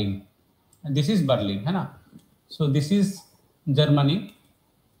Berlin. And this is Berlin, है ना. So this is Germany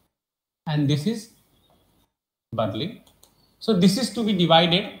and this is Berlin. So this is to be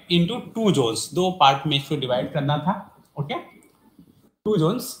divided into two zones. दो part में इसको divide करना था. Okay, two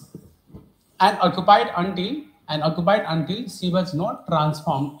zones, and occupied until she was not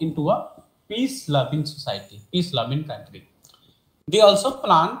transformed into a peace-loving society, peace-loving country. They also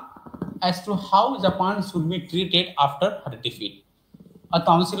planned as to how Japan should be treated after her defeat. A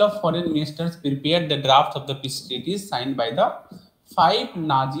council of foreign ministers prepared the draft of the peace treaties signed by the 5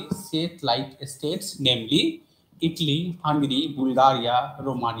 Nazi satellite states, namely Italy, Hungary, Bulgaria,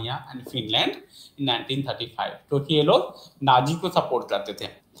 Romania and Finland in 1935. क्योंकि ये लोग Nazi को support करते थे.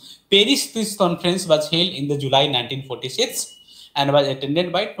 Paris Peace Conference was held in the July 1946 and was attended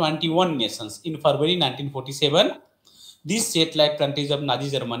by 21 nations. In February 1947, these satellite countries of Nazi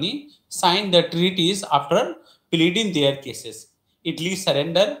Germany signed the treaties after pleading their cases. Italy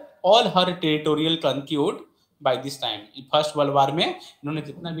surrendered all her territorial conquered by this time. First world war में इन्होंने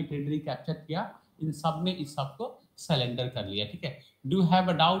जितना भी territory capture किया, इन सब में इस सब को सरेंडर कर लिया. ठीक है. Do have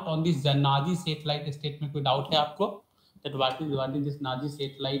a doubt on this Nazi satellite state में कोई डाउट है आपको? That what is this Nazi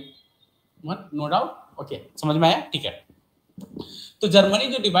satellite one? No doubt. Okay, समझ में आया. ठीक है. तो जर्मनी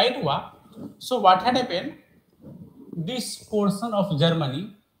जो डिवाइड हुआ, so what had happened, this portion of Germany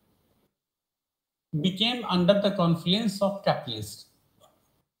became under the influence of capitalists.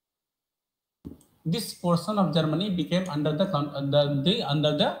 This portion of Germany became under the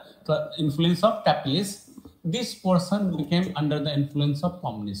influence of capitalists. This portion became under the influence of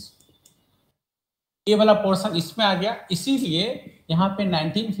communists. ये वाला portion इसमें आ गया, इसीलिए यहाँ पे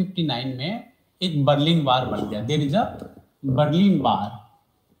 1959 में एक Berlin वार बन गया। There is a Berlin war,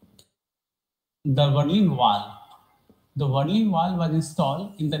 the Berlin wall. The Berlin Wall was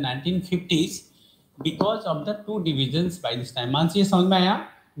installed in the 1950s because of the two divisions by this time. मान ये समझ में आया?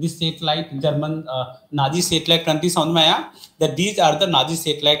 This satellite German Nazi satellite country समझ में आया? That these are the Nazi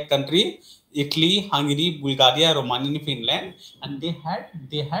satellite country: Italy, Hungary, Bulgaria, Romania, and Finland, and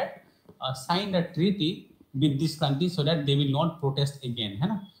they had signed a treaty with this country so that they will not protest again,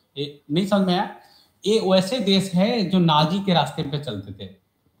 है ना? नहीं समझ में आया? ये वैसे देश है जो नाजी के रास्ते पे चलते थे,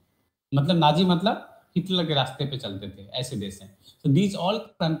 मतलब नाजी मतलब हिटलर के रास्ते पे चलते थे, ऐसे देश हैं। So these all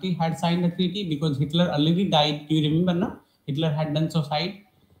country had signed a treaty because Hitler already died. Do you remember ना? Hitler had done suicide.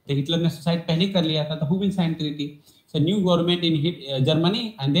 तो हिटलर ने सुसाइड पहले कर लिया था, तो who will sign treaty? So new government in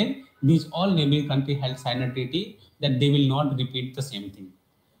Germany, and then these all neighboring country had signed a treaty that they will not repeat the same thing.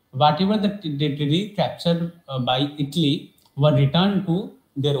 Whatever the territory captured by Italy were returned to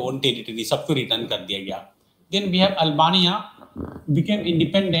their own territory. सबको return कर दिया गया. Then we have Albania became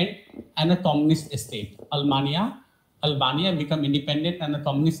independent and a communist state. Albania became independent and a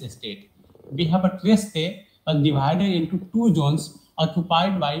communist state. We have a Trieste was divided into two zones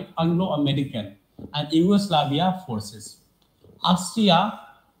occupied by Anglo-American and Yugoslavia forces. Austria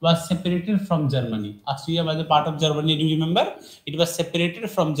was separated from Germany. Austria was a part of Germany. Do you remember? It was separated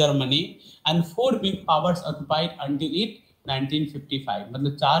from Germany, and four big powers occupied until it 1955.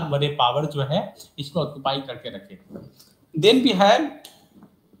 मतलब चार बड़े power जो है इसको occupy करके रखे. Then we have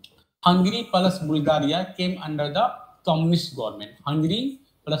Hungary plus Bulgaria came under the communist government. Hungary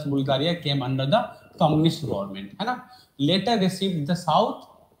plus Bulgaria came under the communist government, है ना? Later received the south,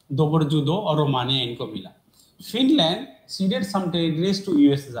 दोबरजुदो और रोमानिया इनको मिला. Finland ceded some territories to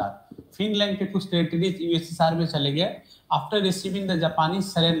USSR. Finland के कुछ territories USSR में चले गए. After receiving the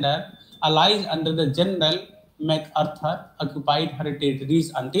Japanese surrender, allies under the General MacArthur occupied her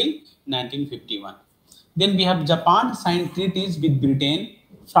territories until 1951. Then we have Japan signed treaties with Britain,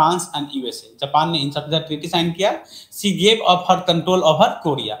 France and USA. Japan ने इन सब का treaty sign किया. She gave up her control over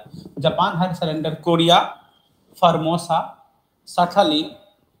Korea. Japan had surrendered Korea, Formosa, Sakhalin,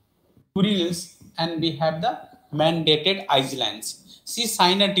 Kurils, and we have the mandated islands. She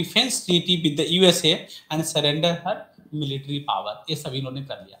signed a defense treaty with the USA and surrendered her military power. ये सब इन्होंने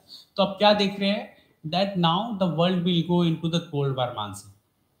कर लिया. तो अब क्या देख रहे हैं? That now the world will go into the Cold War months,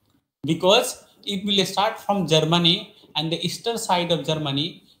 because it will start from Germany, and the eastern side of Germany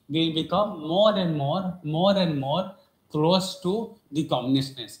will become more and more close to the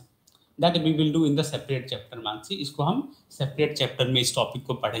communist nation. That we will do in the separate chapter. Mansi इसको हम separate chapter में इस topic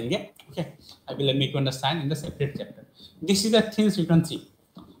को पढ़ेंगे. Okay, I will make you understand in the separate chapter. This is the things you can see.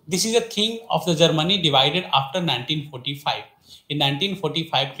 This is a thing of the Germany divided after 1945. In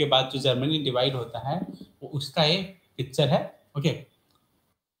 1945 के बाद जो Germany divide होता है वो उसका ये पिक्चर है. ओके,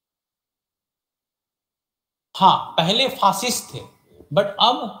 हाँ पहले फासिस्ट थे, बट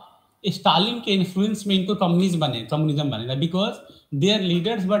अब स्टालिन के इन्फ्लुएंस में इनको कम्युनिज्म बनेगा, because there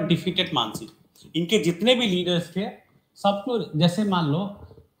leaders were defeated. Mansi इनके जितने भी लीडर्स थे सबको, जैसे मान लो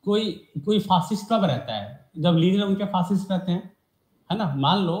कोई फासिस्ट कब रहता है? जब लीडर उनके फासिस्ट रहते हैं, है ना?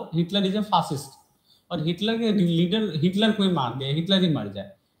 मान लो हिटलर इज ए फासिस्ट और हिटलर के लीडर हिटलर कोई मार दे, हिटलर ही मर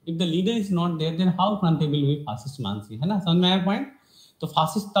जाए. If the leader is not there then how country will be fascist. Mansi है ना, समझ में आया पॉइंट? तो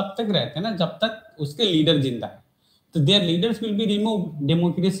फासिस्ट तब तक रहते हैं ना जब तक उसके लीडर जिंदा है. तो there leaders will be remove,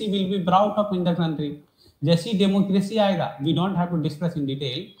 democracy will be brought up in the country. जैसी डेमोक्रेसी आएगा, we don't have to discuss in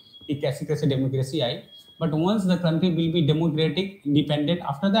detail कि कैसे कैसे democracy I, but once the country will be democratic independent,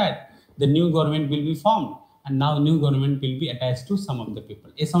 after that the new government will be formed, and now new government will be attached to some of the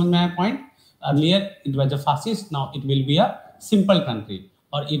people. ये समझ में आया point? Earlier it was a fascist, now it will be a simple country,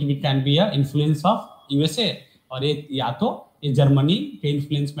 or it can be a influence of USA, और ये या तो ये Germany के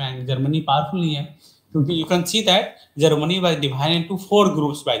इन्फ्लुएंस में आएंगे. जर्मनी पावरफुल नहीं है क्योंकि you can see that Germany was divided into 4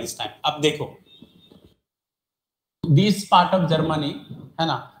 groups by this time. अब देखो, this part of Germany है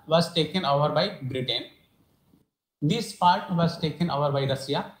ना was taken over by Britain, this part was taken over by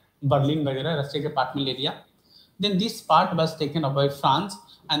Russia, Berlin वगैरह Russia के part में ले लिया. Then this part was taken over by France,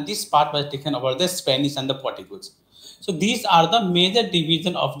 and this part was taken over the Spanish and the Portuguese. So these are the major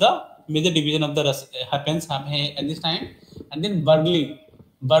division of the happens at this time. And then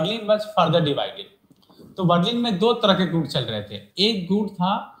Berlin was further divided. तो Berlin में दो तरह के गुट चल रहे थे. एक गुट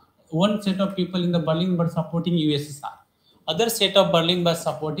था, one set of people in the Berlin were supporting USSR, other set of Berlin was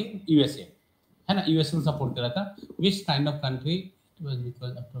supporting USA, है ना? USA को सपोर्ट कर रहा था. Which kind of country it was?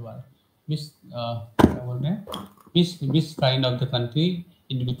 Because after war, क्या बोल रहे हैं? Which kind of the country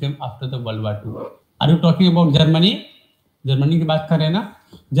it became after the World War II? Are you talking about Germany? Germany की बात कर रहे हैं ना?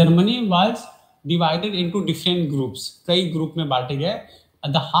 Germany was divided into different groups, कई ग्रुप में बांटे गए।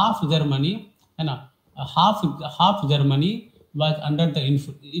 द हाफ जर्मनी, है ना, half Germany was under the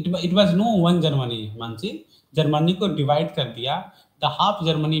it was no one Germany, Mansi Germany को डिवाइड कर दिया। The half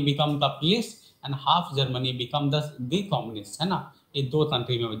Germany become the piece and half Germany become the communist, है ना। ये दो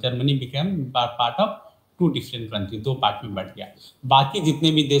कंट्री में Germany become part of to different country, दो part में बढ़ गया। बाकी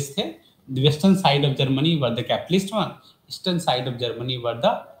जितने भी देश थे, western side of Germany were the capitalist one, eastern side of Germany were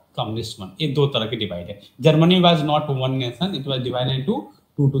the communist one. ये दो तरह के डिवाइड है। Germany was not one nation, it was divided into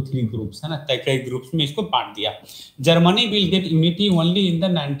 2 to 3 groups, है ना, कई ग्रुप्स में इसको बांट दिया। Germany will get unity only in the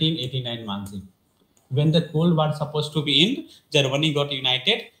 1989 Mansingh, when the Cold War supposed to be end, Germany got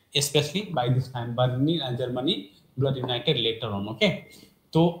united, especially by this time. Berlin and Germany got united later on. Okay,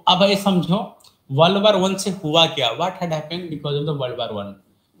 तो अब ये समझो world war 1 से हुआ क्या, what had happened because of the World War 1.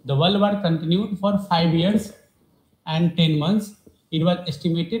 The World War continued for 5 years and 10 months. It was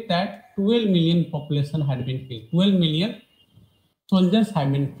estimated that 12 million population had been killed. 12 million soldiers have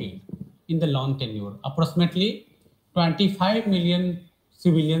been killed in the long tenure. Approximately 25 million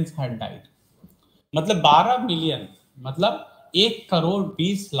civilians had died. मतलब 12 million, मतलब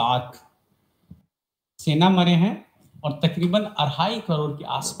 1,20,00,000 सेना मरे हैं और तकरीबन 2.5 करोड़ के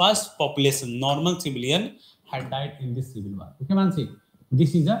आसपास population normal civilian had died in this civil war. Okay Mansi,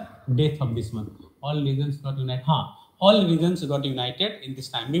 this is the death of this one. All regions got United, हाँ, all regions got United in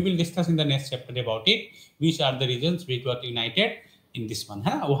this time. We will discuss in the next chapter about it, which are the reasons we got United in this one,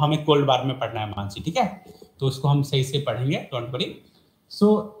 है ना। वो हमें cold war में पढ़ना है मानसी, ठीक है, तो उसको हम सही से पढ़ेंगे, डोंट वरी। सो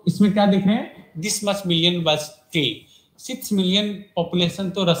इसमें क्या देख रहे हैं, this much million was killed. 6 million population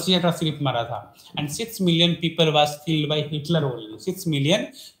तो रशिया का सिर्फ मरा था, and 6 million people was killed by Hitler only. 6 million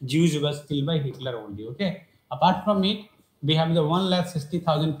Jews was killed by Hitler only. Okay. Apart from it, we have the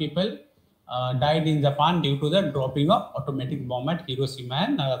 1,60,000 people died in Japan due to the dropping of atomic bomb at Hiroshima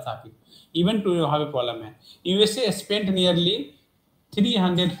and Nagasaki. Even to have a problem है, USA spent nearly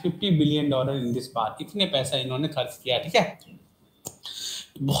 $350 billion in this war. इतने पैसा इन्होंने खर्च किया, ठीक है।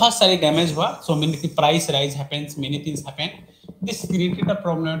 बहुत सारे डैमेज हुआ, so many price rise happens, many things happen. This created a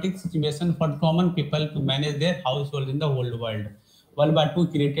problematic situation for common people to manage there household in the whole world. World war 2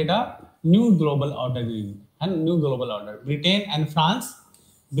 created a new global order, and new global order.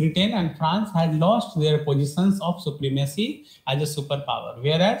 Britain and France had lost their positions of supremacy as a superpower,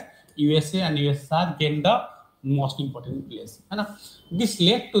 whereas USA and USSR gained the most important place, है ना। This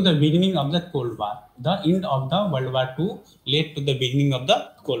led to the beginning of the Cold War. The end of the World War II led to the beginning of the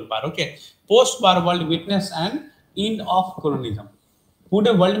Cold War. Okay, post-war world witnessed an end of colonialism.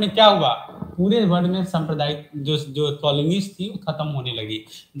 पूरे world में क्या हुआ, पूरे world में सांप्रदायिक जो colonies थी वो खत्म होने लगी।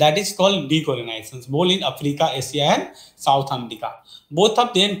 दैट इज कॉल्ड डीकोलोनाइजेशन, बोल in Africa, Asia and south America. Both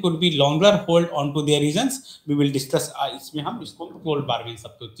of them could be longer hold on to their regions. We will discuss, इसमें हम इसको कोल्ड वार में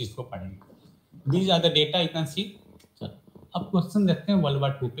सब कुछ चीज को पढ़ेंगे। These are the data you can see. अब क्वेश्चन देखते हैं वर्ल्ड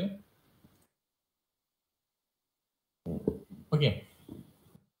वार 2 पे। Okay,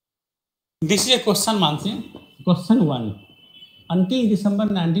 this is a question Mansi. Question 1, until December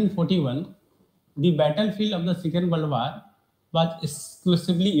 1941, the battlefield of the Second World War was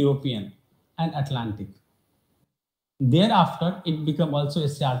exclusively European and Atlantic. Thereafter, it became also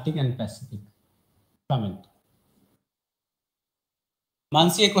Asiatic and Pacific. Comment.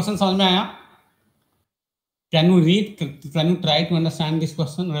 Mansi, ये question समझ में आया? Can you read? Can you try to understand this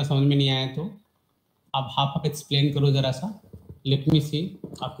question? अगर समझ में नहीं आया तो आप हाफ हाफ एक्सप्लेन करो जरा सा। लेट मी सी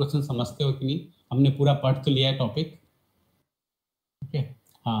आप क्वेश्चन समझते हो कि नहीं। हमने पूरा पढ़ तो लिया है टॉपिक। ओके,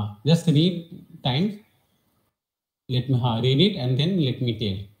 हाँ, just read times, let me, हाँ, read it and then let me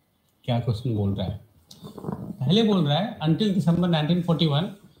tell क्या क्वेश्चन बोल रहा है। पहले बोल रहा है until December 1941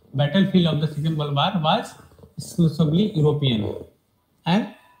 battlefield of the second world war was exclusively European and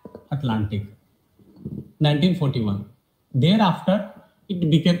Atlantic. 1941, thereafter it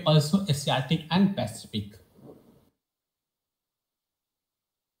became also Asiatic and Pacific.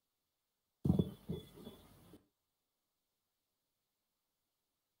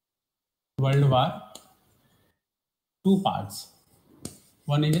 World War, 2 parts.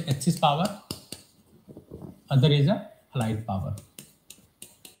 One is Axis power, other is a Allied power.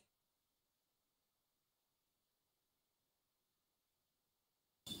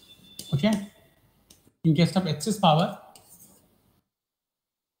 Okay. In case of Axis power,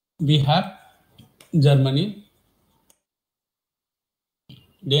 we have Germany,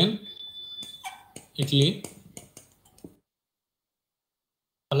 then Italy,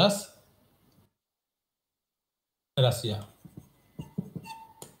 plus Russia.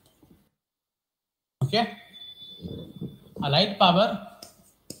 Okay. Allied power,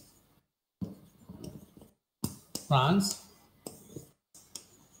 France,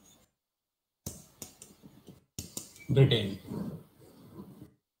 Britain.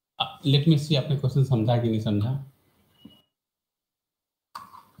 Let me सी आपने question समझा कि नहीं समझा।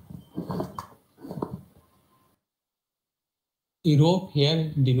 Europe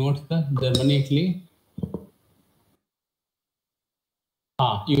here denotes the Germany, Italy.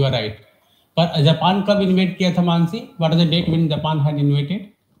 हाँ, you are right. पर Japan कब InvIT किया था Mansi? What is the date when Japan had inverted?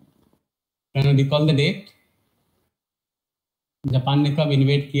 Can you recall the date? Japan ने कब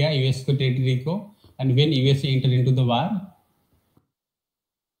इन्वेट किया यूएस को टेरिटरी को, and when US enter into the war?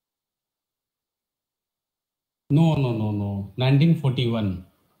 No no no no, 1941,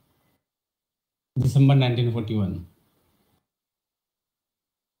 दिसंबर 1941।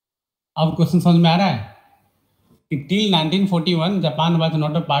 अब क्वेश्चन समझ में आ रहा है कि till 1941 Japan was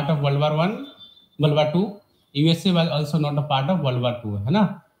not a part of world war 1, world war 2, USA was also not a part of world war 2, है ना?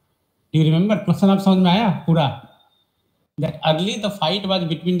 Do you remember? Question आप समझ में आया पूरा? That early the fight was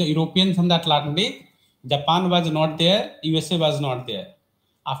between the Europeans and the Atlantic. Japan was not there, USA was not there.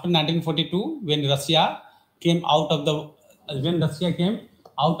 After 1942, when Russia came out of the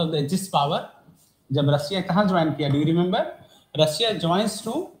Axis power, जब Russia कहाँ join किया? Do you remember? Russia joins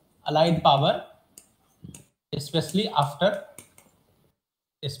to Allied power, especially after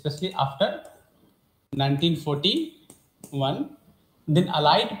 1941. Then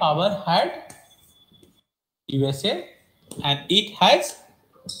Allied power had USA and it has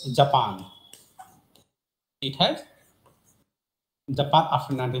Japan. It has Japan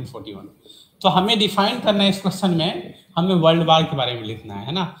after 1941. तो हमें define करना है इस question में, हमें वर्ल्ड वार के बारे में लिखना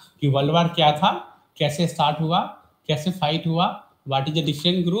है ना, कि वर्ल्ड वार क्या था, कैसे स्टार्ट हुआ, कैसे फाइट हुआ, what is the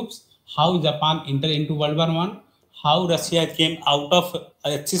different groups, how Japan enter into world war 1, how Russia came out of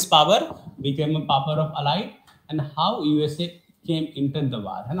axis power, became a power of allied, and how USA came enter the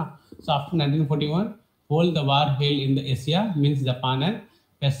war, है ना? So after 1941 whole the war held in the Asia means Japan and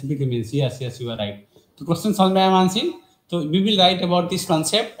Pacific means yes you are right. तो question समझ में आया मानसी? तो we will write about this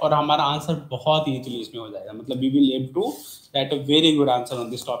concept और हमारा answer बहुत इजीली इसमें हो जाएगा, मतलब we will able to right a very good answer on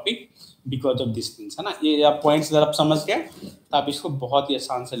this topic because of this things, है ना? ये आप पॉइंट्स अगर आप समझ गए तो आप इसको बहुत ही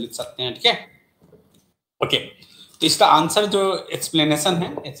आसान से लिख सकते हैं, ठीक है? ओके, तो इसका आंसर जो एक्सप्लेनेशन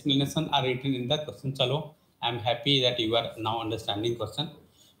है, explanation are written in the question. चलो, I am happy that you are now understanding question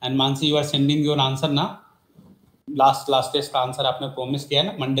and Mansi you are sending your answer ना। लास्ट टेस्ट का आंसर आपने प्रॉमिस किया है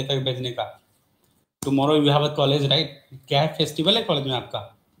ना मंडे तक भेजने का। Tomorrow you have a college right? क्या है, फेस्टिवल है कॉलेज में आपका?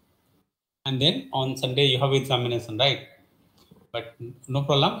 And then on Sunday you have examination right? But no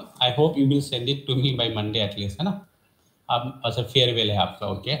problem, I hope you will send it to me by Monday at least, है ना? आप अच्छा फेयरवेल है आपका,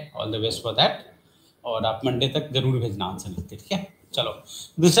 okay, all the best for that. और आप मंडे तक जरूर भेजना आंसर लिख के, ठीक है? चलो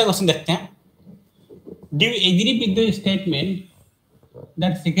दूसरा क्वेश्चन देखते हैं। Do you agree with the statement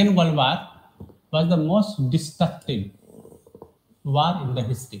that second world war was the most destructive war in the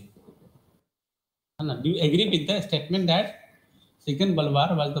history? Do you agree with the statement that Second World War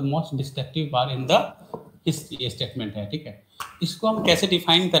was the most destructive war in the history? ये statement है, ठीक है? इसको हम कैसे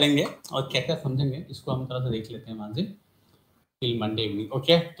define करेंगे और क्या क्या समझेंगे, इसको हम थोड़ा सा देख लेते हैं Mansi till Monday evening,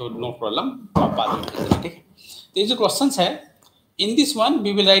 okay? तो नो प्रॉब्लम, आप बाद में देखेंगे, ठीक है? तो ये जो क्वेश्चंस है, in this one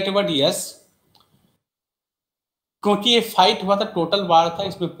we will write about yes, क्योंकि ये फाइट हुआ था, टोटल वार था,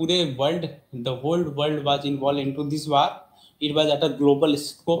 इसमें पूरे world, the whole world was involve into this war, it was at a global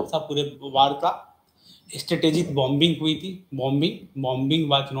scope था पूरे वार का। स्ट्रेटेजिक बॉम्बिंग हुई थी, bombing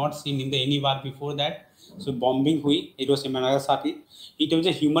was not seen in the any war before that, so bombing हुई Hiroshima Nagasaki. It was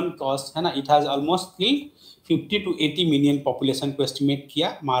a human cost, है ना? It has almost killed 50 to 80 million population को estimate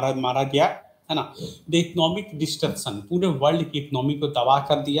किया, मारा गया, है ना? द इकोनॉमिक डिस्ट्रक्शन, पूरे वर्ल्ड की इकोनॉमी को तबाह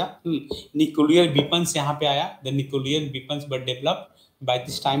कर दिया। न्यूक्लियर वेपन्स यहाँ पे आया, the nuclear weapons were developed by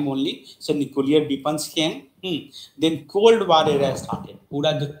this time only, so nuclear weapons came, then cold war era started,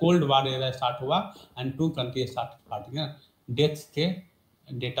 पूरा जो कोल्ड वार एरा स्टार्ट हुआ and to country started fighting. Death के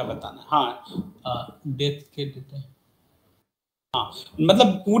डेटा बताना, हाँ death के डेटा, हाँ मतलब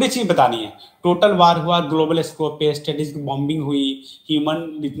पूरी चीज बतानी है। टोटल वार हुआ, ग्लोबल स्कोप पे, स्ट्रेटेजिक बॉम्बिंग हुई,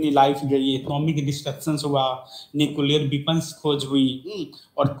 ह्यूमन इतनी लाइफ गई, इकोनॉमिक डिस्ट्रक्शन हुआ, न्यूक्लियर वेपन्स खोज हुई,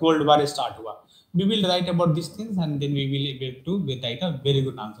 और कोल्ड वार स्टार्ट हुआ। We will write about this things and then we will able to right a very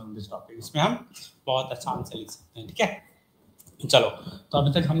good answer on this topic. इसमें हम बहुत आसान से लिख सकते हैं, ठीक है? चलो, तो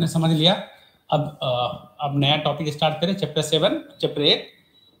अभी तक हमने समझ लिया। अब नया टॉपिक स्टार्ट करें, chapter 7, chapter 8,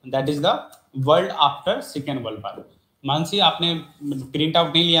 that is the world after second world war. Mansi आपने प्रिंट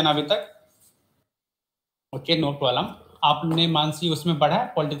आउट नहीं लिया ना अभी तक? Okay, no problem. आपने मानसी उसमें पढ़ा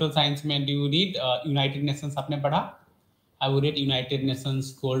है पॉलिटिकल साइंस में, do you read United Nations आपने पढ़ा? Have you read United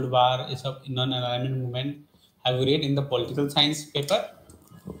Nations, cold war, ये सब non alignment movement, have you read in the political science paper?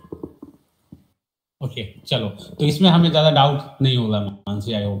 Okay, चलो, तो इसमें हमें ज़्यादा डाउट नहीं होगा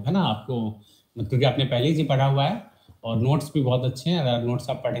मानसी, आई होप, है ना आपको, क्योंकि आपने पहले ही पढ़ा हुआ है। और नोट्स भी बहुत अच्छे हैं, अगर नोट्स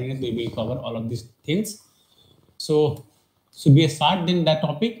आप पढ़ेंगे तो we will cover all of this things. So should we start then that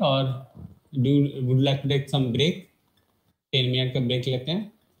topic or would you like to take some break? 10 minute का ब्रेक लेते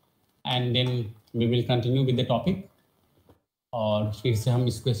हैं and then we will continue with the topic, और फिर से हम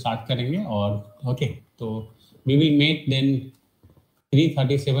इसको start करेंगे. और ओके, तो वी विल मेट देन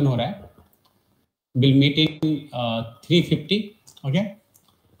 3:37 हो रहा है, will meet in 3:50. Okay,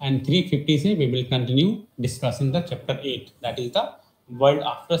 and 3:50 से we will continue discussing the chapter 8, that is the world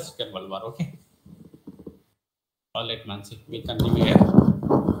after second world war. Okay, all right Mansi, we continue here.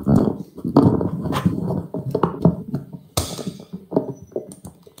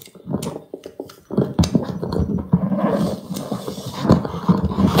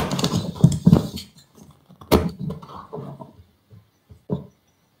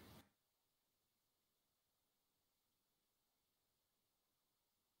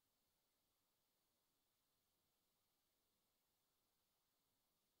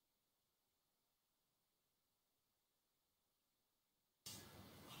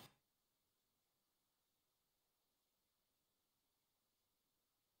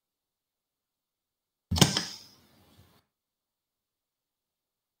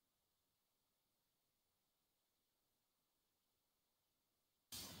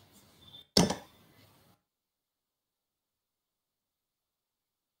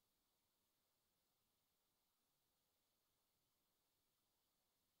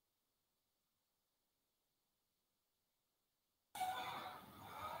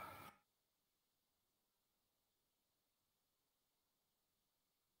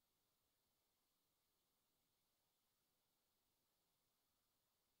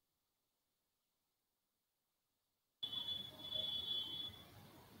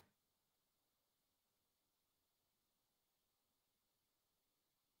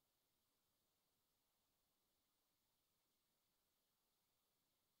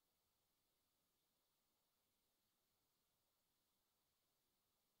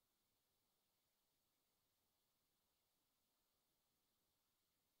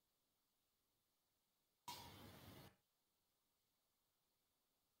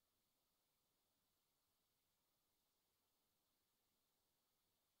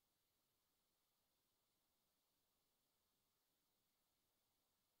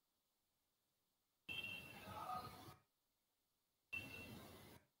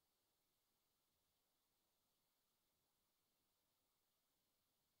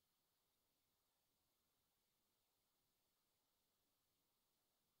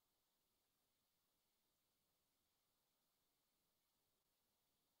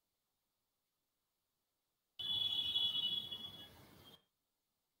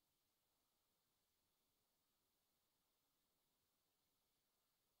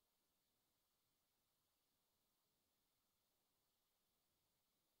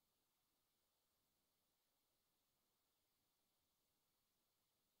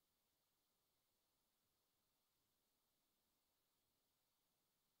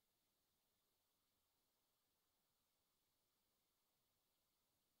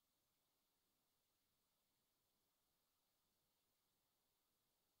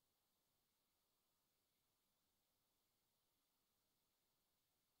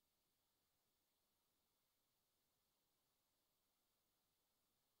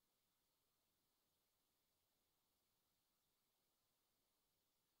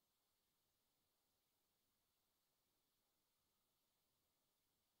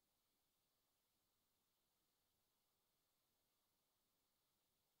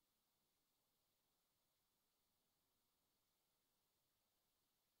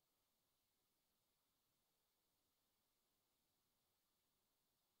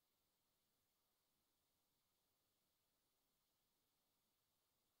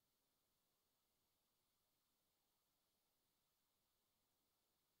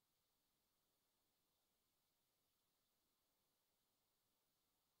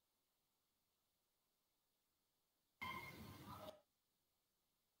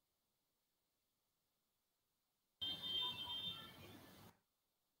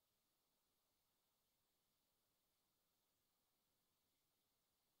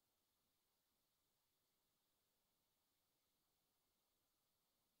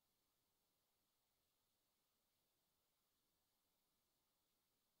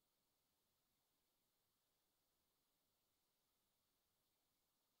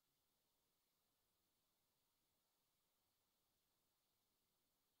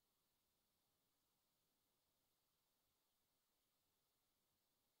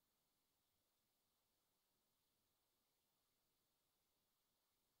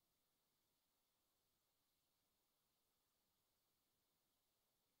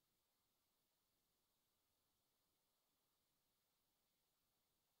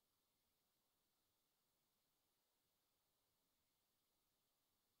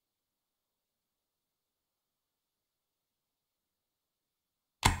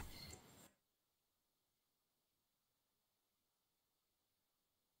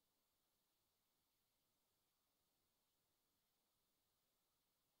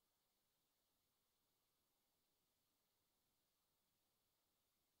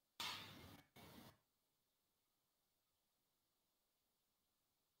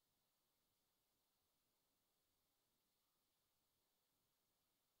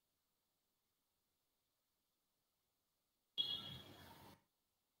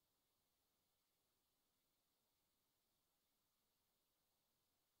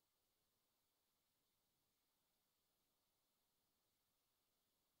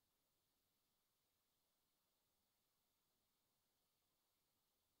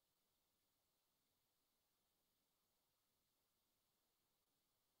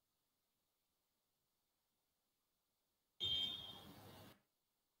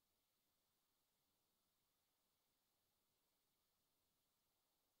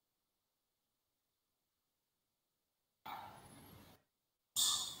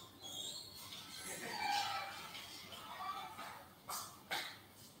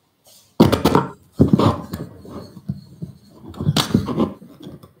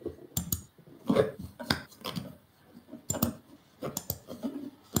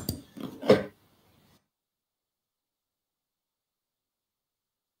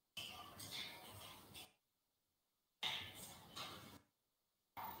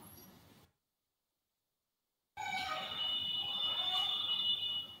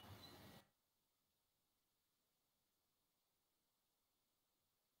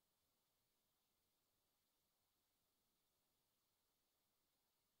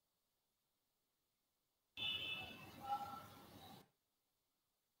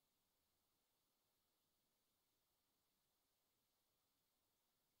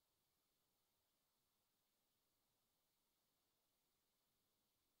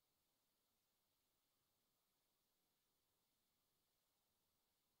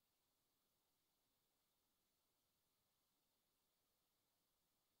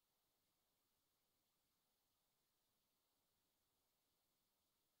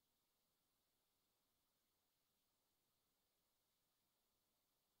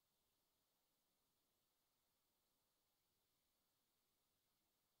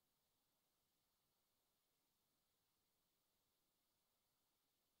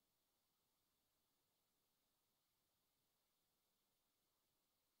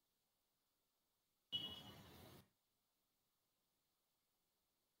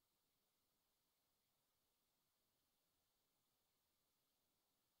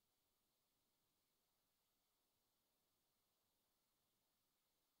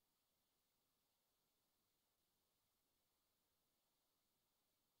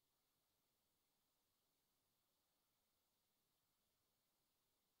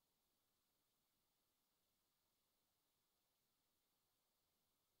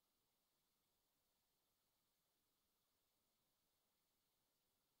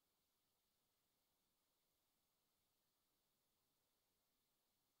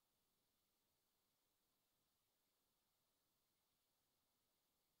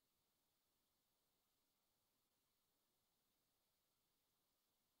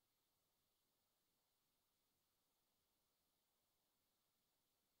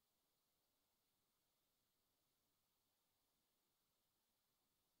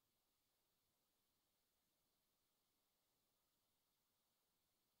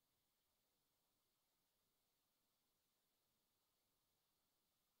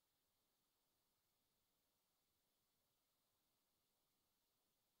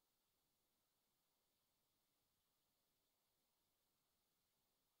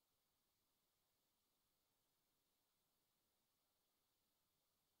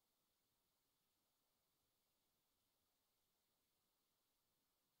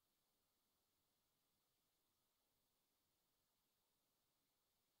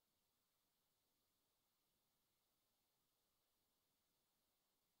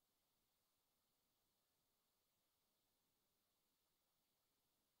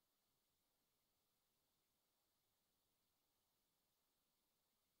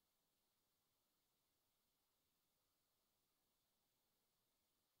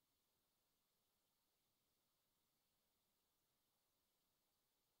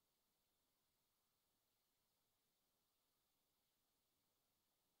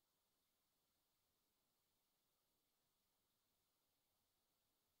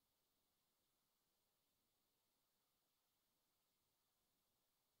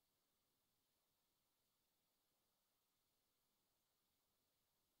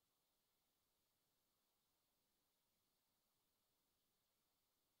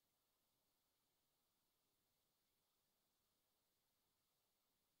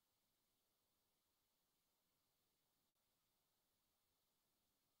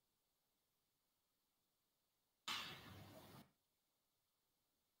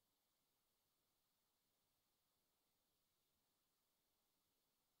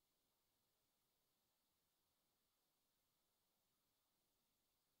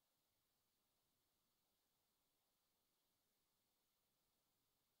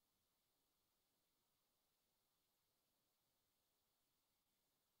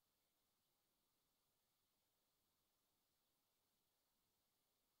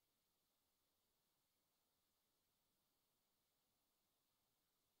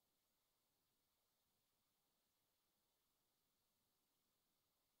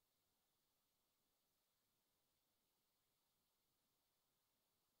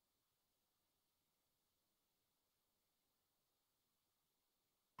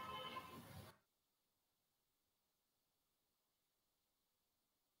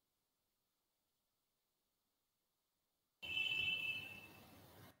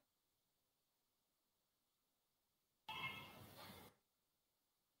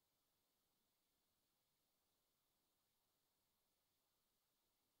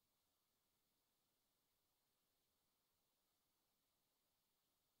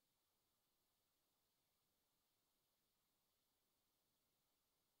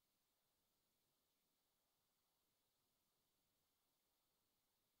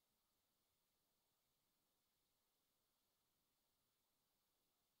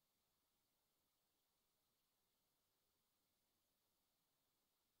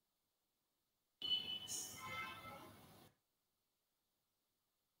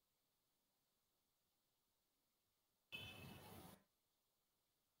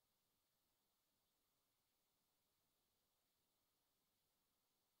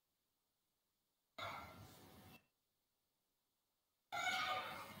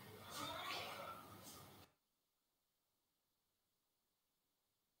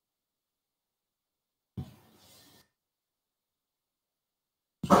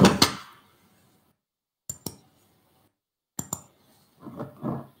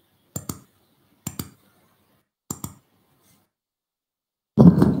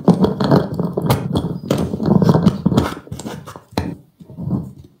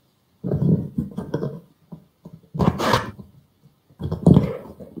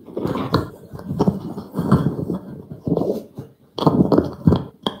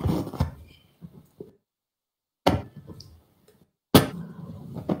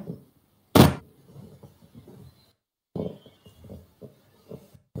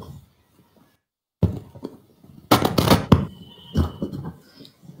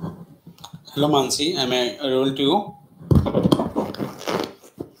 Hello Mansi, am I audible to you?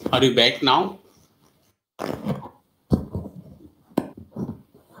 Are you back now?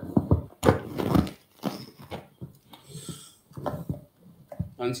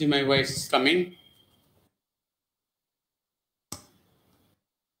 Mansi, my voice is coming.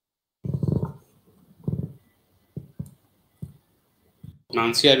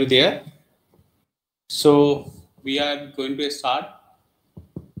 Nancy, are you there? So we are going to start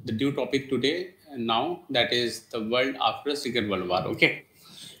the new topic today and now, that is the world after Second World War. Okay.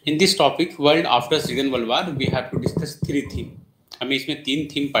 In this topic, world after Second World War, we have to discuss three themes. हमें इसमें तीन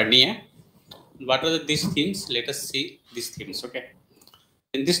theme पढ़नी है. What are these themes? Let us see these themes. Okay.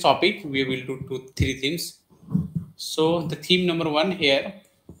 In this topic, we will do three themes. So the theme number one here,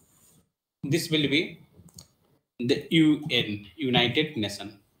 this will be the UN, United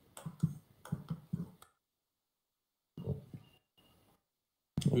Nations.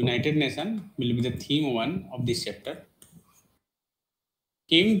 United Nations will be the theme one of this chapter.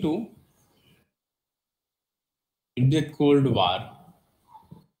 Theme two will be the Cold War.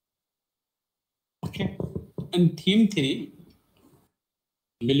 Okay. And theme three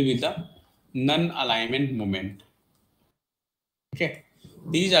will be the non-alignment movement. Okay.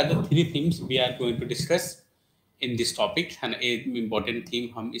 These are the three themes we are going to discuss in this topic, and एक important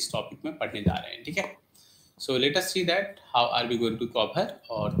theme हम इस topic में पढ़ने जा रहे हैं. ठीक है. So let us see that how are we going to cover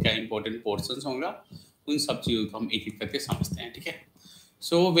और क्या important portions होगा, उन सब चीज़ों को हम एक एक करके समझते हैं. ठीक है.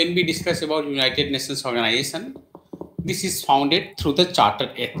 So when we discuss about United Nations Organization, this is founded through the Charter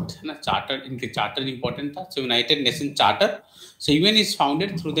Act. ना charter, इनके charter important था. So United Nations Charter. So UN is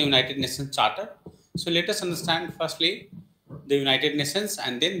founded through the United Nations Charter. So let us understand firstly the United Nations,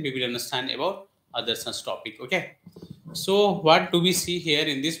 and then we will understand about other such topic. Okay. So what do we see here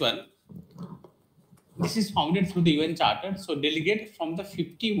in this one? This is founded through the UN Charter. So delegates from the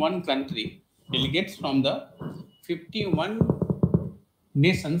 51 country, delegates from the 51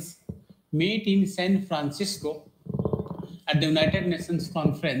 nations met in San Francisco at the United Nations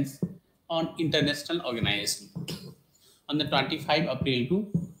Conference on International Organization on the 25 April to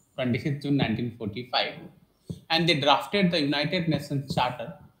 26 June 1945, and they drafted the United Nations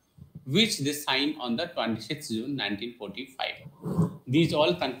Charter, which they signed on the 26 June 1945. These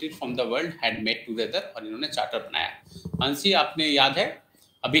all countries from the world had met together और इन्होंने charter बनाया. मानसी, आपने याद है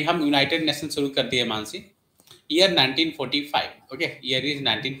अभी हम United nation शुरू कर दिए Mansi. Year 1945. Okay, year is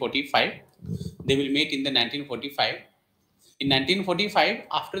 1945. They will meet in the 1945. In 1945,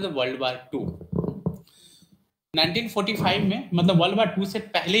 after the World War II. 1945 में मतलब वर्ल्ड वार 2 से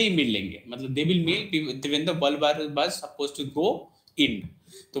पहले ही मिल लेंगे. मतलब they will meet when the World War was supposed to go in.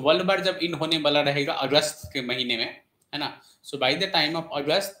 तो वर्ल्ड वार जब इन होने वाला रहेगा अगस्त के महीने में, है ना. So by the time of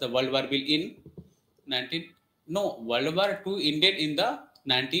August, the World War will end. World War II ended in the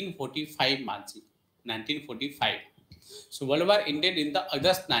 1945, Mansi. 1945. So World War ended in the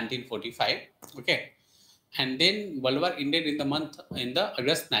August 1945. Okay, and then World War ended in the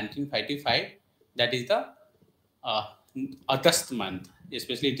August 1945. That is the August month,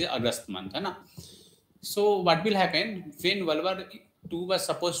 especially it is August month, है ना. So what will happen when World War II was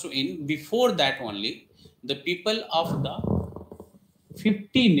supposed to end? Before that only, the people of the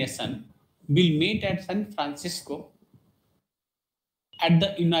 50 nations will meet at San Francisco at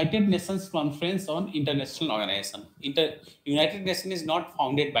the United Nations Conference on International Organization. United Nations is not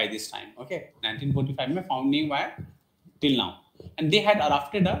founded by this time. Okay, 1945 में found नहीं हुआ है till now, and they had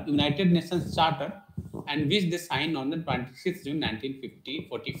adopted a United Nations Charter, and which they signed on the 26th June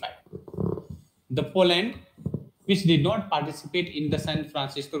 1945. The Poland, which did not participate in the San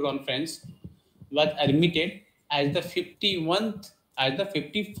Francisco Conference, was admitted as the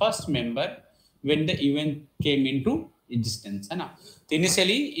 51st member when the UN came into existence, है ना. So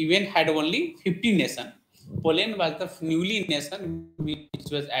initially UN had only 50 nations. Poland was the newly nation which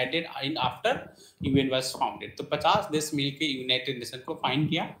was added in after UN was founded. तो 50 देश मिलके United nation को find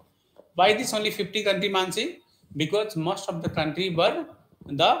किया. Why this only 50 country, Mansi? Because most of the country were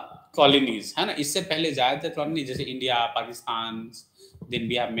the colonies, है ना. इससे पहले ज्यादातर colonies जैसे India, Pakistan, then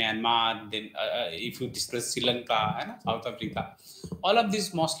we have Myanmar, then if you discuss Sri Lanka, है ना, South Africa, all of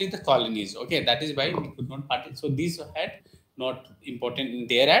these mostly the colonies. Okay, that is why we could not participate. So these had not important in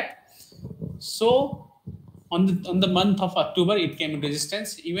their act. So on the month of October it came into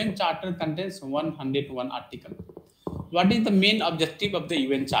existence. UN Charter contains 101 articles. What is the main objective of the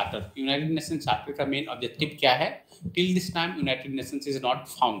UN Charter? United Nations Charter का main objective क्या है? Till this time United Nations is not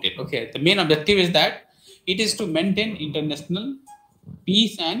founded. Okay, the main objective is that it is to maintain international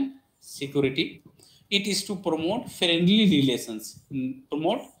peace and security. It is to promote friendly relations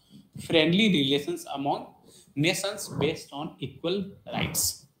among nations based on equal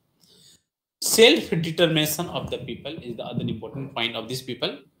rights. self-determination of the people is the other important point of these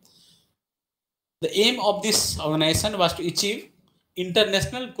people. The aim of this organization was to achieve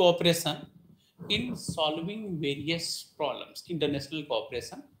international cooperation in solving various problems. International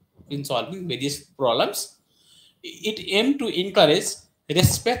cooperation in solving various problems. It aimed to encourage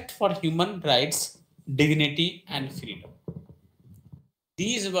respect for human rights, dignity, and freedom.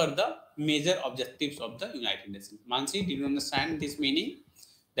 These were the major objectives of the United Nations. Mansi, did you understand this meaning?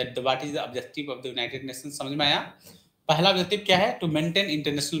 That what is the objective of the United Nations? समझ में आया? पहला objective क्या है? To maintain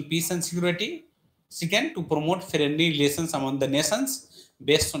international peace and security. Second, to promote friendly relations among the nations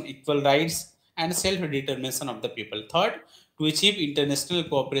based on equal rights and self-determination of the people. Third, to achieve international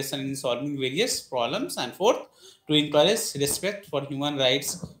cooperation in solving various problems. And fourth, to encourage respect for human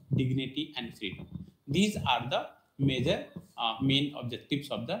rights, dignity, and freedom. These are the major main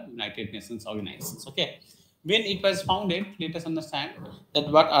objectives of the United Nations organizations. Okay, when it was founded, let us understand that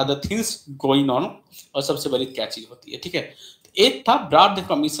what are the things going on और सबसे बड़ी क्या चीज होती है. ठीक है, एक था Bagh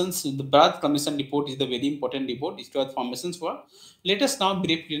Commission. The Bagh Commission report is the very important report. इसके बाद formations हुआ. Let us now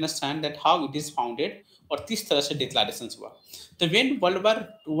briefly understand that how it is founded और किस तरह से declarations हुआ. तो when World War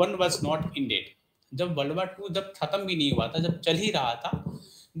I was not ended, जब World War II जब खत्म भी नहीं हुआ था, जब चल ही रहा था,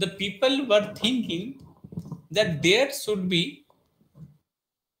 the people were thinking that there should be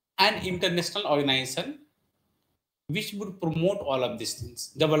an international organization which would promote all of these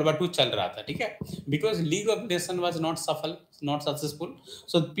things. जब World War II चल रहा था, ठीक है, because League of Nations was not successful,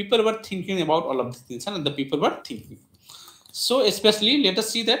 so people were thinking about all of these things, and the people were thinking. So especially, let us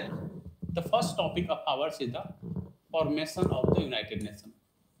see that the first topic of ours is the formation of the United Nations.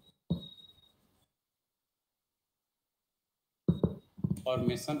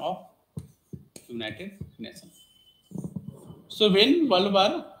 Formation of United Nations. So when World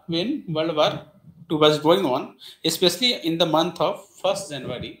War II was going on, especially in the month of 1st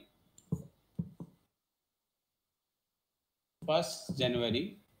January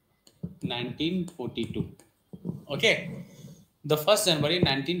 1942. Okay, the 1st January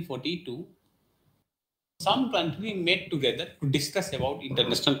 1942, some country met together to discuss about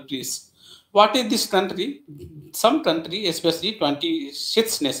international peace. What is this country? Some country, especially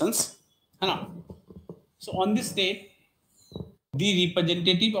 26 nations. So on this date, the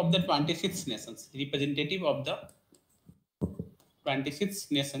representative of the 26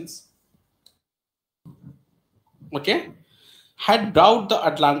 nations, okay, had brought the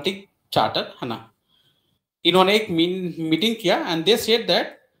Atlantic Charter, है ना. इन्होंने एक meeting किया and they said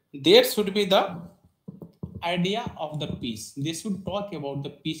that there should be the idea of the peace. They should talk about the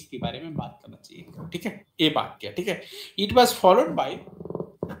peace के बारे में बात करना चाहिए. ठीक है, ये बात किया. ठीक है, it was followed by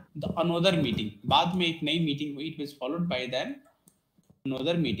the another meeting. बाद में एक नई मीटिंग हुई. It was followed by then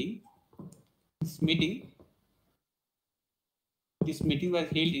another meeting. This meeting was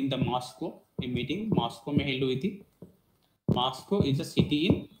held in the Moscow. A meeting Moscow में held हुई थी. Moscow is a city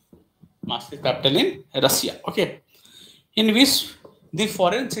in Moscow capital in Russia. Okay, in which the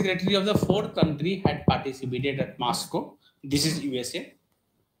foreign secretary of the fourth country had participated at Moscow. This is USA,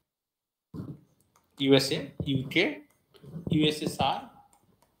 UK, USSR,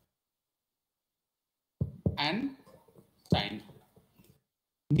 and China.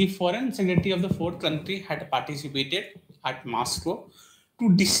 The foreign secretary of the fourth country had participated at Moscow to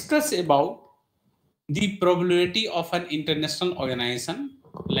discuss about the probability of an international organization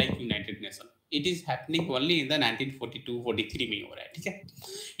like United Nations. It is happening only in the 1942-43 में हो रहा है. ठीक है,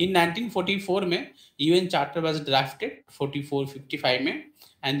 in 1944 में UN Charter was drafted 44-55 में,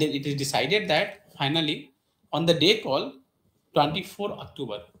 and then it is decided that finally on the day called 24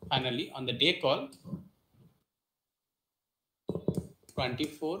 October, finally on the day called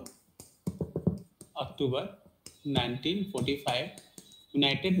 24 October 1945,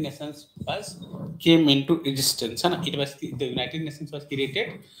 United Nations came into existence. It was the United Nations was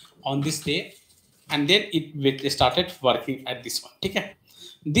created on this day, and then it started working at this one. ठीक है,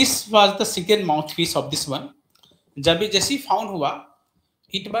 this was the second mouthpiece of this one. जब ये जैसी found हुआ,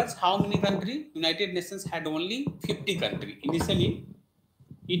 it was how many country? United Nations had only 50 country. Initially,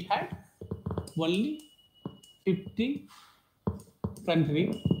 it had only 50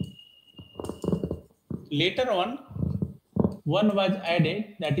 country. Later on, one was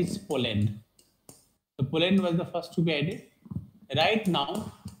added, that is Poland. So Poland was the first to be added. Right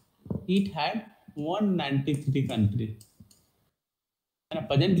now, it had 193 countries. And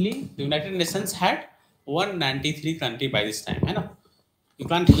presently, the United Nations had 193 countries by this time. है ना? You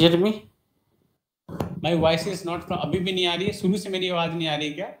can't hear me? My voice is not from. अभी भी नहीं आ रही है. शुरू से मेरी आवाज नहीं आ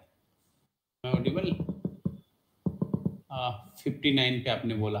रही क्या? मैं audible? 59 पे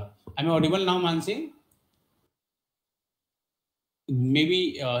आपने बोला. I'm audible now, Mansi?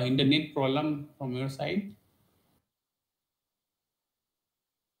 maybe internet problem from your side.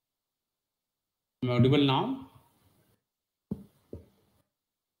 Am I audible now?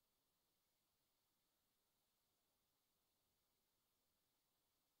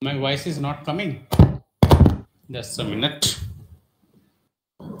 My voice is not coming. Just a minute.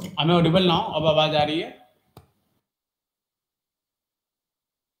 Am I audible now? अब आवाज आ रही है?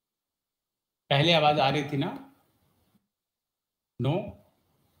 पहले आवाज आ रही थी ना? No?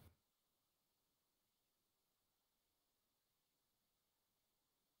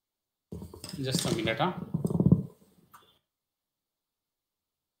 Just a minute, huh?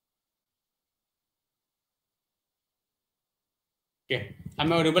 Okay.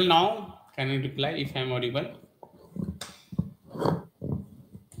 Am I audible now? Can you reply if I am audible?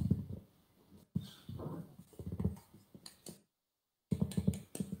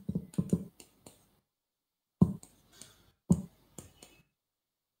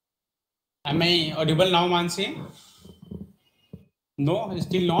 Am I audible now, Mansi? No,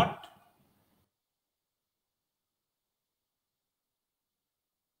 still not.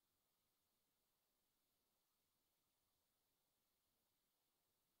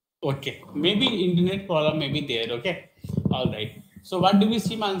 Okay, maybe internet problem may be there. Okay, all right. So what do we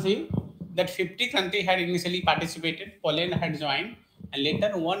see, Mansi? That 50 countries had initially participated. Poland had joined, and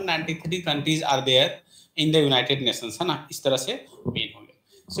later 193 countries are there in the United Nations. है ना? इस तरह से main हो गया.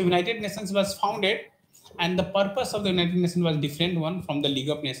 So United Nations was founded, and the purpose of the United Nations was different one from the League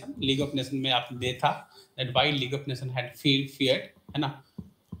of Nations. League of Nations में आपने देखा that why League of Nations had feared, है ना?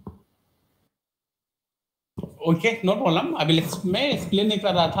 Okay no problem. अभी मैं explain नहीं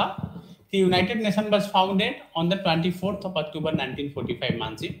कर रहा था कि United nation was founded on the 24th of October 1945.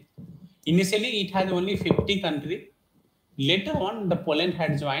 Mansi initially it has only 50 country. Later on the Poland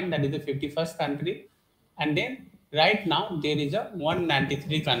had joined, that is the 51st country, and then right now there is a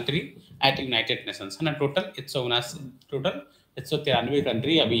 193 country at United Nations, है ना? Total 193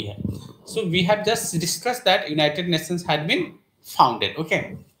 country अभी है. So we have just discussed that United Nations had been founded. Okay,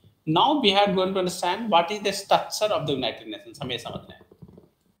 now we are going to understand what is the structure of the United Nations. हमें समझना है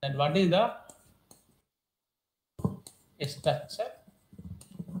that what is the structure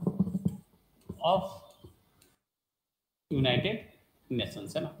of United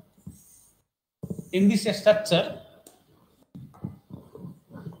Nations, है ना? In this structure,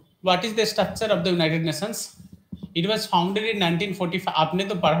 what is the structure of the United Nations? It was founded in 1945. आपने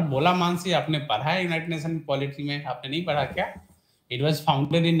तो पढ़ा, बोला मानसी, आपने पढ़ा है यूनाइटेड नेशन पॉलिटी में, आपने नहीं पढ़ा क्या? It was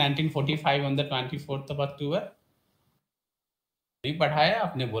founded in 1945 on the 24th of October. नहीं पढ़ा है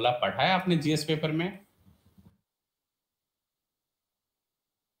आपने? बोला पढ़ा है आपने जीएस पेपर में.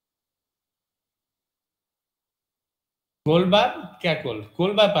 गोलबार क्या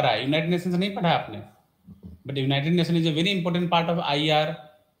गोलबार पढ़ा है? यूनाइटेड नेशन नहीं पढ़ा आपने? But United nation is a very important part of IR.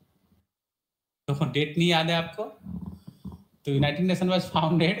 तो डेट नहीं याद है आपको? तो United nation was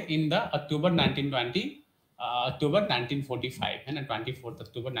founded in the October 1920 अक्टूबर 1945, है ना? 24th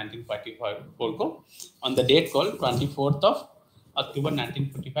October 1944 को on the date call 24th of October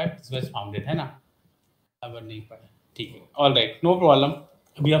 1945 this was founded, है ना? अब नहीं पढ़ा, ठीक है, ऑल राइट, नो प्रॉब्लम.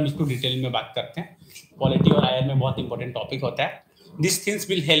 अभी हम इसको डिटेल में बात करते हैं. पॉलिटी और आईआर में बहुत इंपॉर्टेंट टॉपिक होता है. This things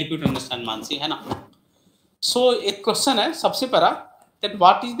will help you to understand, Mansi, है ना? सो एक क्वेश्चन है सबसे पहला, that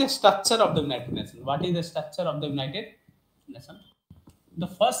what is the structure of the United Nations? What is the structure of the United Nations? The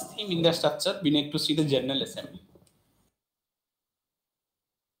first thing in the structure, we need to see the General Assembly.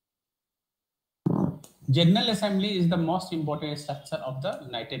 General Assembly is the most important structure of the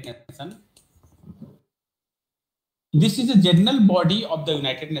United Nations. This is a general body of the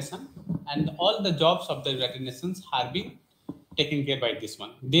United Nations, and all the jobs of the United Nations are being taken care by this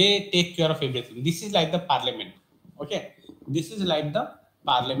one. They take care of everything. This is like the parliament. Okay, this is like the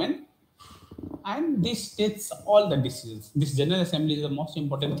parliament, and this takes all the decisions. This General Assembly is the most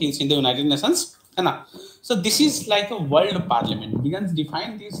important things in the United Nations. So this is like a world parliament. We can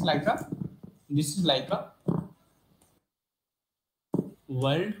define this like a, this is like a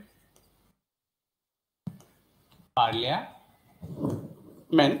world parliament.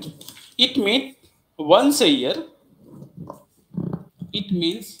 It meets once a year. It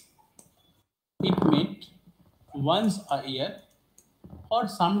means it meets once a year or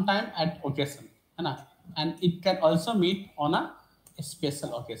sometime at occasion, है ना? And it can also meet on a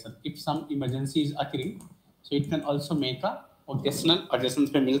special occasion if some emergency is occurring. So it can also make a occasional occasions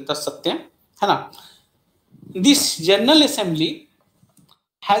पे मिल सकते हैं, है ना? This General Assembly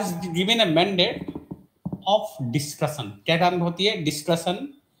has given a mandate of discussion. क्या काम होती है?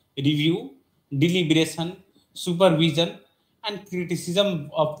 Discussion, review, deliberation, supervision, and criticism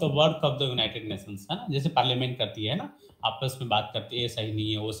of the work of the United Nations, है ना, जैसे पार्लियामेंट करती है ना, आपस में बात करती है, ये सही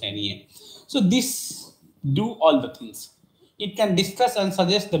नहीं है, वो सही नहीं है. So this do all the things. It can discuss and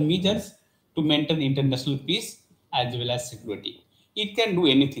suggest the measures to maintain international piece as well as security. It can do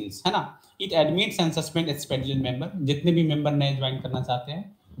anything, है ना. It admits and suspend expedition member. जितने भी member नए join करना चाहते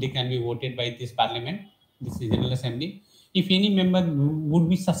हैं, they can be voted by this parliament, this general assembly. If any member would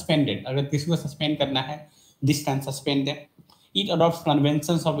be suspended, अगर किसी को सस्पेंड करना है, this can suspend them. It adopts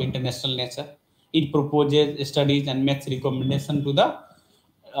conventions of international nature. It proposes, studies, and makes recommendation to the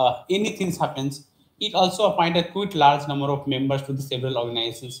anything happens. It also appoints a quite large number of members to the several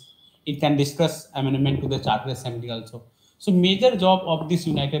organizations. It can discuss amendment to the Charter Assembly also. So major job of this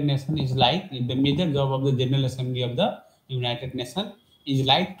United Nations is like the major job of the General Assembly of the United Nations is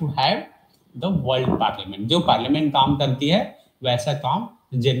like to have the world parliament. जो parliament काम करती है वैसा काम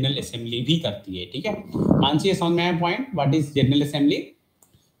general assembly भी करती है. ठीक है, मानसिए समझ में आया point. What is general assembly?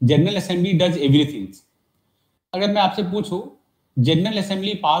 General assembly does everything. अगर मैं आपसे पूछूं जनरल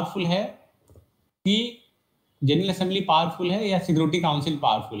असेंबली पावरफुल है कि जनरल असेंबली पावरफुल है या सिक्योरिटी काउंसिल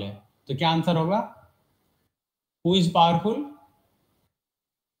पावरफुल है, तो क्या आंसर होगा? Who is powerful?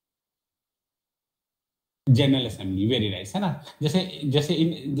 General assembly. Very nice, है ना. जैसे जैसे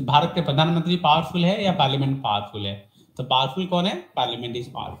भारत के प्रधानमंत्री पावरफुल है या पार्लियामेंट पावरफुल है, तो पावरफुल कौन है? Parliament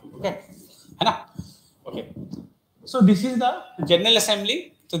is powerful. ओके, है ना. Okay, so this is the general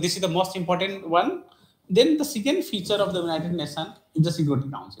assembly. So this is the most important one. Then the second feature of the United Nations is the Security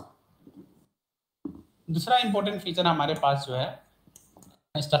Council. दूसरा important feature हमारे पास जो है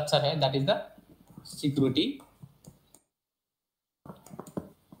structure है, that is the Security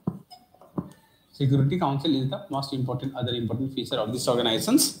Council is the most important other important feature of this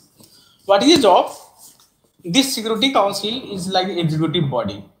organizations. What is the job? This Security Council is like an executive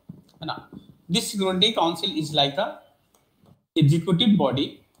body. है ना? This Security Council is like a executive body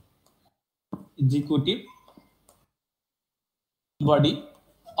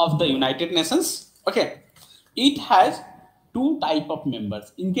of the United Nations. Okay, it has two type of members.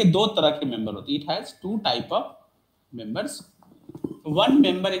 इनके दो तरह के member होते हैं. It has two type of members. One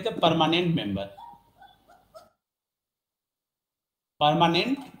member is a permanent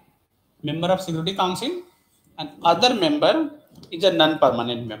member of Security Council, and other member is a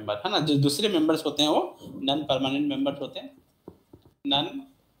non-permanent member. है ना, जो दूसरे members होते हैं वो non-permanent members होते हैं.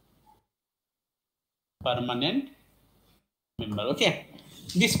 Non-permanent member. Okay,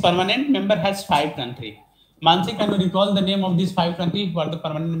 this permanent member has 5 countries. Mansi, can you recall the name of these 5 countries for the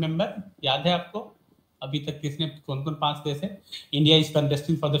permanent member? याद है आपको अभी तक किसने कौन कौन 5 देश है? India is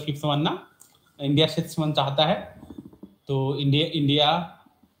contesting for the 5th one ना. इंडिया 6th वन चाहता है, तो इंडिया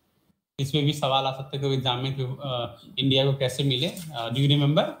इसमें भी सवाल आ सकता है कि एग्जाम में इंडिया को कैसे मिले. Do you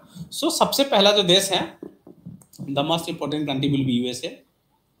remember? सो सबसे पहला जो देश है, the most important country will be USA,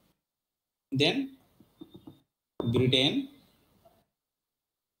 then Britain,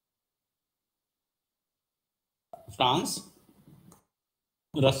 France,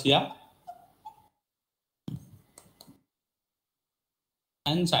 Russia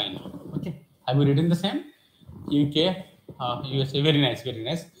and China. Okay, have you written the same? UK, USA. Very nice, very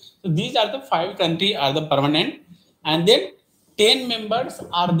nice. So these are the 5 countries are the permanent, and then 10 members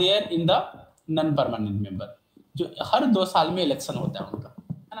are there in the non-permanent member. जो हर 2 साल में election होता है उनका,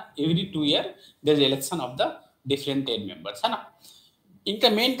 है ना. Every 2 year there is election of the different 10 members, है ना. इनका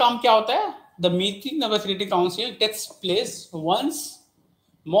मेन काम क्या होता है? The meeting of the Security Council takes place once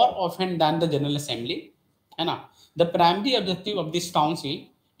more often than the General Assembly, है ना. The primary objective of this council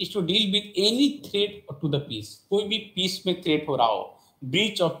is to deal with any threat to the peace. कोई भी peace में threat हो रहा हो,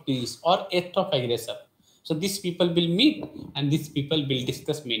 breach of peace or act of aggression. So these people will meet and these people will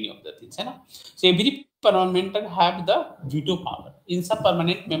discuss many of the things, है ना. So every permanent have the veto power. इन सब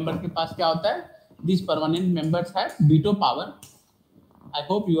permanent member के पास क्या होता है? These permanent members have veto power. I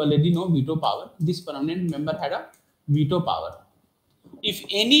hope you already know veto power. This permanent member had a veto power. If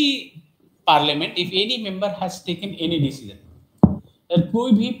any parliament, if any member has taken any decision,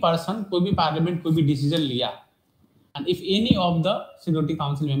 कोई भी person, कोई भी parliament कोई भी decision लिया, and if any of the Security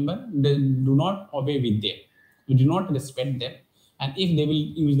Council member they do not obey with them, we do not respect them, and if they will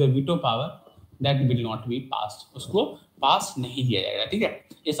use the veto power, that will not be passed. उसको पास नहीं किया जाएगा. ठीक है,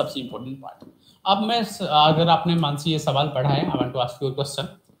 ये सबसे important part. अब मैं, अगर आपने मानसी ये सवाल पढ़ा है, I want to ask you a question.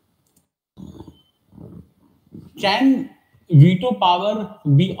 Can veto power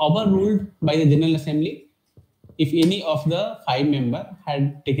be overruled by the General Assembly? If any of the 5 members had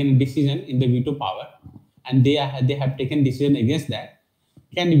taken a decision in the veto power and they have taken decision against that,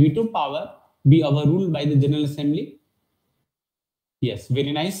 can veto power be overruled by the General Assembly? Yes,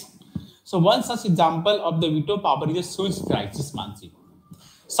 very nice. So one such example of the veto power is a Suez crisis, Mansi.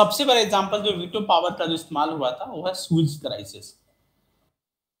 सबसे बड़ा example जो veto power का जो इस्तेमाल हुआ था वो है Suez crisis.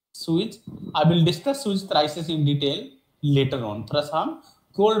 Suez, I will discuss Suez crisis in detail later on. थोड़ा सा हम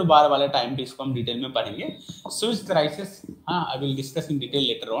कोल्ड वार वाले टाइम पे इसको हम डिटेल में पढ़ेंगे। सुएज क्राइसिस, हाँ, I will discuss in detail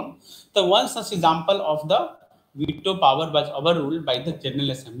later on. The one such example of the veto power was overruled by the general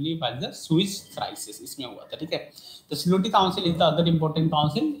assembly by the Suez crisis, इसमें हुआ था, ठीक है। तो security council is the other important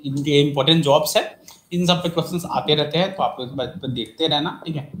council, इनके important jobs है, इन सब पे क्वेश्चंस आते रहते हैं, तो आप लोग देखते रहना,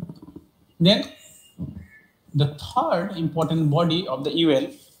 ठीक है। Then the third important body of the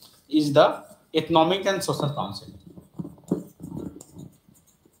UN is the Economic and Social Council.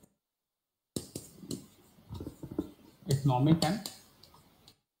 Economic and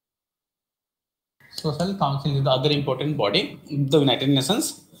Social Council is the other important body of the United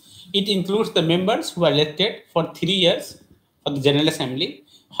Nations. It includes the members who are elected for 3 years for the General Assembly.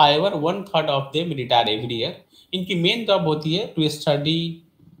 However, 1/3 of them retire every year. इनकी main job होती है to study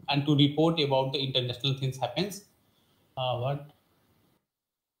and to report about the international things happens. What?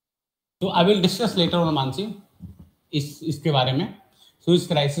 तो I will discuss later on Mansi इसके बारे में। Suez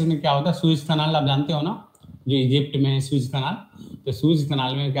crisis में क्या होता है, सुएज कनाल आप जानते हो ना, जो इजिप्ट में है सुएज कनाल। तो सुएज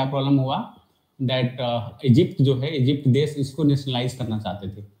कनाल में क्या प्रॉब्लम हुआ, दैट इजिप्ट जो है, इजिप्ट देश इसको नेशनलाइज करना चाहते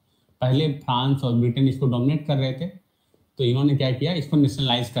थे। पहले फ्रांस और ब्रिटेन इसको डोमिनेट कर रहे थे, तो इन्होंने क्या किया, इसको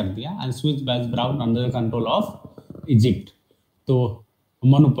नेशनलाइज कर दिया। And Suez was brought under the control of Egypt. तो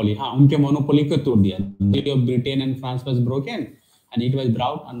मोनोपोली, हाँ, उनके मोनोपोली को तोड़ दिया। Britain and France was broken and it was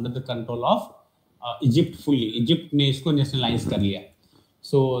brought under the control of Egypt fully. Egypt ने इसको nationalize कर लिया।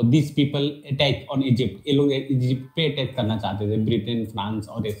 So these people attack on Egypt. ये लोग इजिप्ट पे अटैक करना चाहते थे, ब्रिटेन, फ्रांस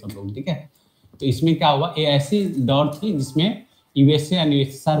और ये सब लोग, ठीक है। तो इसमें क्या हुआ, ये ऐसी दौर थी जिसमें USA and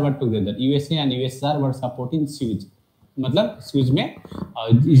USSR were together. USA and USSR were supporting Suez, मतलब सुएज में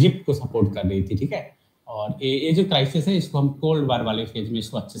इजिप्ट को सपोर्ट कर रही थी, ठीक है। और ये जो क्राइसिस है इसको हम कोल्ड वार वाले फेज में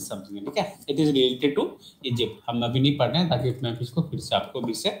इसको अच्छे से समझेंगे, ठीक है। It is related to Egypt, हम अभी नहीं पढ़ रहे हैं, ताकि मैं इसको फिर से आपको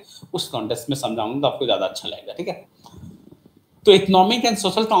भी से उस कॉन्टेक्स्ट में समझाऊंगा तो आपको ज्यादा अच्छा लगेगा, ठीक है। तो इकोनॉमिक एंड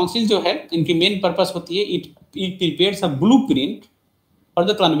सोशल काउंसिल जो है, इनकी मेन पर्पस होती है, it prepares a blueprint for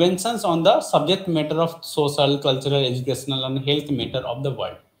the conventions on the subject matter of social, cultural, educational and health matter of the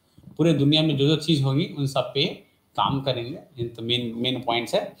world. पूरे दुनिया में जो जो चीज होगी उन सब पे काम करेंगे, इन तो मेन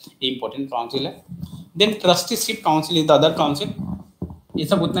पॉइंट्स है, इंपॉर्टेंट काउंसिल है। Then trusteeship council is the other council. ये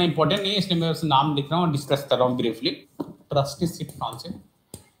सब उतना इंपॉर्टेंट नहीं है, इसलिए मैं उसका नाम लिख रहा हूँ और डिस्कस कर रहा हूँ briefly. Trusteeship council,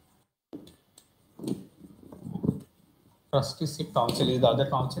 trusteeship council is the other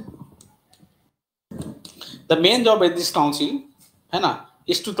council. The main job of this council है ना,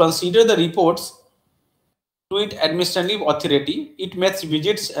 is to consider the reports to it administrative authority. It makes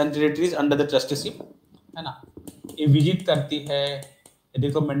visits and territories under the trusteeship, है ना। ये visit करती है,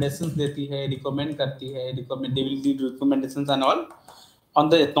 recommendations देती है, recommend करती है, recommendations and all on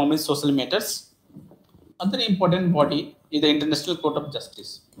the economic social matters. Other important body is the international court of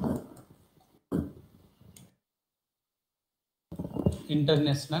justice.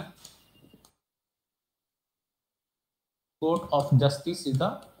 International court of justice is the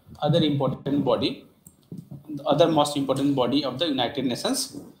other important body, other most important body of the United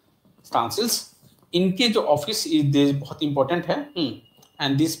Nations councils. इनके जो office बहुत important है,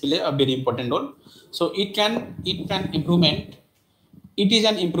 and this play a very important role. So it is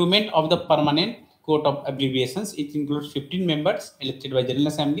an improvement of the permanent court of abbreviations. It includes 15 members elected by General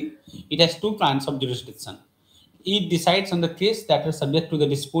Assembly. It has 2 kinds of jurisdiction. It decides on the case that are subject to the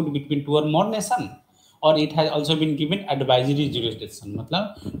dispute between 2 or more nations, और it has also been given advisory jurisdiction,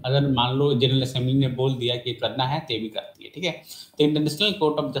 मतलब अगर मान लो general assembly ने बोल दिया कि करना है तो भी करती है, ठीक है। तो international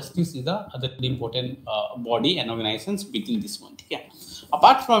court of justice is the other important body and organisations with in this one, ठीक है।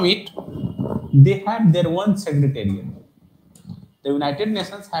 Apart from it they have their own secretariat. The United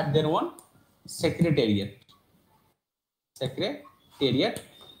Nations have their own secretariat.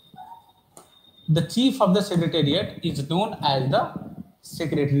 The chief of the secretariat is known as the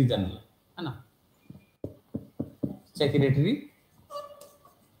secretary general, है ना, Secretary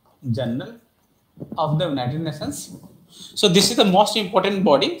General of the United Nations. So this is the most important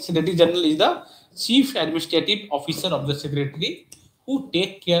body. Secretary General is the chief administrative officer of the secretary who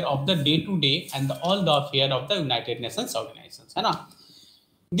take care of the day-to-day and all the affair of the United Nations organizations, है ना।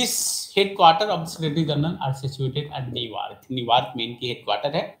 This headquarter of the Secretary General are situated at Newark. Newark में इनकी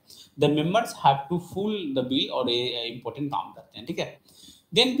headquarter है। The members have to full the bill और important काम करते हैं, ठीक है।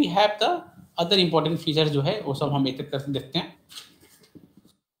 Then we have the other important feature जो है वो सब हम एक एक करके देखते हैं।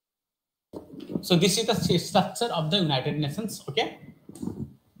 So this is the structure of the United Nations, okay.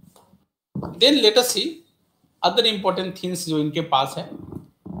 Then let us C other important things जो इनके पास है।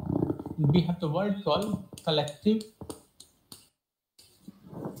 we have the word called collective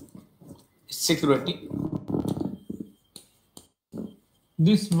security.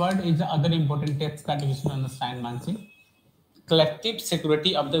 This word is the other important text that you should understand, Mansi. Collective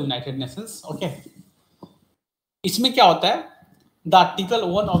security of the United Nations. Okay. इसमें क्या होता है? The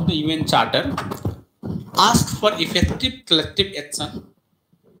Article 1 of the UN Charter asks for effective collective action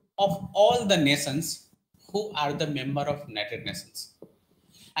of all the nations who are the member of United Nations,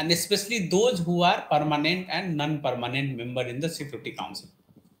 and especially those who are permanent and non-permanent member in the Security Council.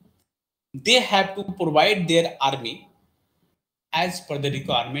 They have to provide their army as per the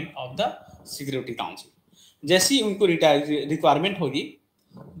requirement of the Security Council. जैसी उनको requirement होगी,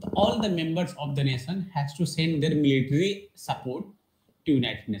 all the members of the nation has to send their military support to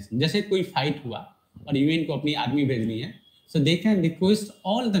United Nations. जैसे कोई fight हुआ और UN को अपनी army भेजनी है, so they can request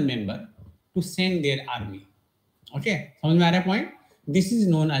all the member to send their army. Okay, समझ में आ रहा है point? This is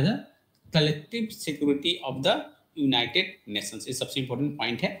known as a collective security of the United Nations. ये सबसे important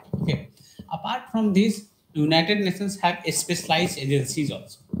point है. Okay, apart from this, United Nations have specialized agencies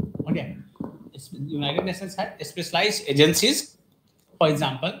also. Okay, United Nations have specialized agencies. For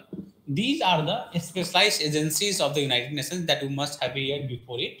example, these are the specialized agencies of the United Nations that you must have heard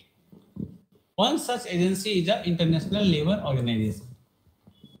before it. One such agency is the International Labour Organization.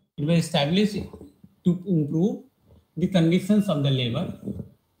 It was established to improve the conditions of the labor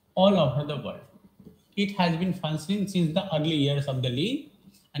all over the world. It has been functioning since the early years of the League,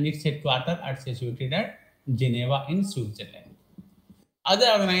 and its headquarters are situated at Geneva in Switzerland. Other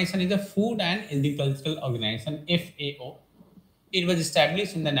organization is the Food and Agricultural Organization, FAO. It was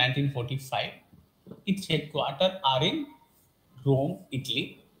established in the 1945. Its headquarters are in Rome,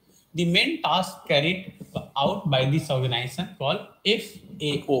 Italy. The main task carried out by this organization called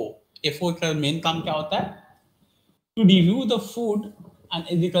FAO. FAO का main काम क्या होता है? To review the food and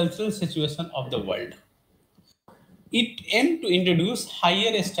agricultural situation of the world. It aimed to introduce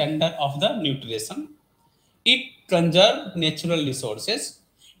higher standard of the nutrition. It conserves natural resources.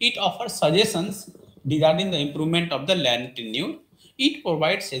 It offers suggestions regarding the improvement of the land tenure. It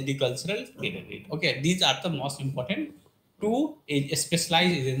provides agricultural credit. Okay, these are the most important two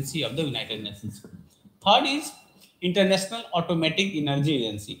specialized agency of the United Nations. Third is International Atomic Energy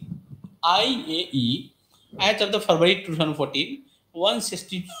Agency, IAE. As of the February 2014,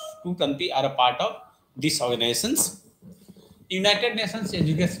 162 countries are a part of these organizations. United Nations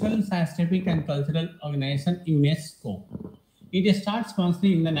Educational, Scientific and Cultural Organization, UNESCO. It starts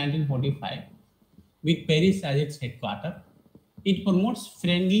functioning in the 1945 with Paris as its headquarters. It promotes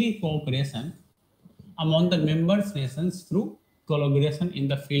friendly cooperation among the member nations through collaboration in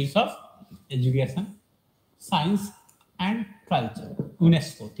the fields of education, science and culture.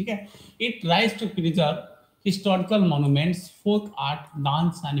 UNESCO, ठीक है? It tries to preserve historical monuments, folk art,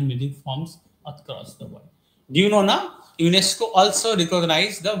 dance and music forms across the world. Do you know ना? UNESCO also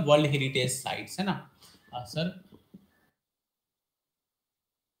recognize the World Heritage Sites, है ना? Sir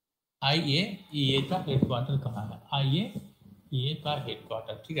IAEA का headquarter कहाँ है? IAEA का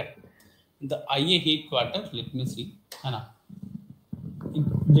headquarter, ठीक है? The IAEA headquarter, let me see, है ना?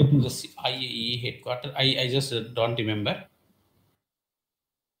 Let me just see IAEA headquarter. I just don't remember.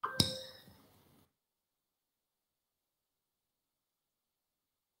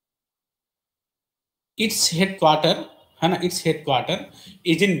 Its headquarter, है ना? Its headquarter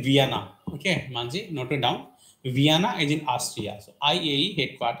is in Vienna. Okay, Manji, note it down. Vienna is in Austria. So IAEA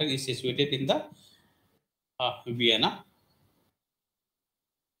headquarter is situated in the Vienna.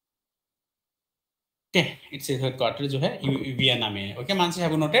 Okay, its headquarter जो है Vienna में है. Okay, Mansi,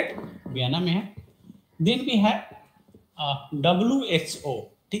 have you noted? Vienna में है. Then we have WHO.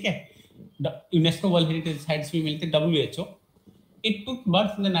 ठीक है? UNESCO World Heritage Sites भी मिलते हैं. WHO. It took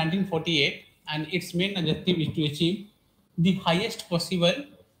birth in the 1948, and its main objective is to achieve the highest possible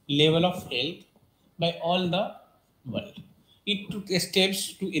level of health by all the world. It took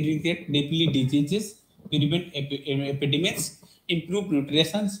steps to eradicate deadly diseases, prevent epidemics, improve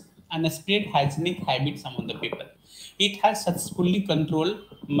nutrition, and spread hygienic habits among the people. It has successfully controlled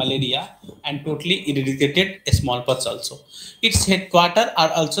malaria and totally eradicated smallpox also. Its headquarters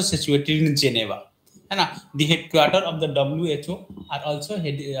are also situated in Geneva. The headquarters of the WHO are also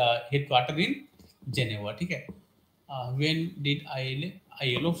headquartered in Geneva. ठीक है? When did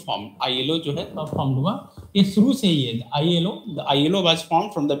ILO formed? ILO जो है कब formed हुआ? ये शुरू से ही है. The ILO was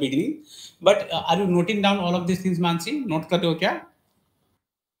formed from the beginning. But are you noting down all of these things, Mansi? Note कर रहे हो क्या?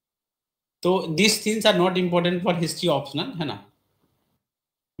 So these things are not important for history optional, है ना?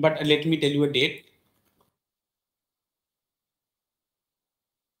 But let me tell you a date.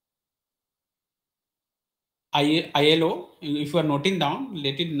 ILO, if you are noting down,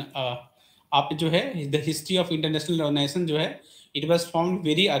 let it आप जो है the history of international organisation जो है it was found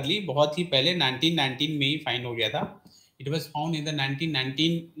very early, बहुत ही पहले 1919 में ही फाइंड हो गया था. It was found in the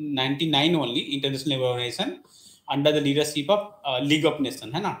 1999 only, international organisation under the leadership of league of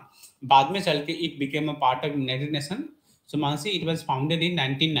nation, है ना. बाद में चल के it became a part of United nation. So Mansi it was founded in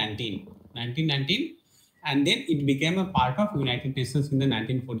 1919 and then it became a part of United Nations in the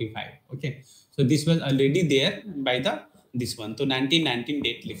 1945. Okay, so this was already there by the this one. So 1919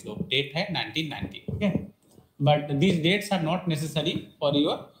 date लिख लो, date है 1919. Okay, but these dates are not necessary for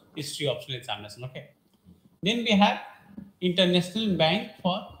your history optional examination. Okay, then we have International Bank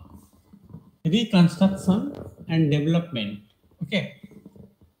for Reconstruction and Development. Okay,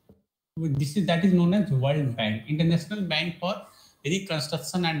 that is known as World Bank. International Bank for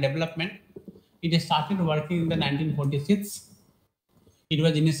Reconstruction and Development. It started working in the 1946. It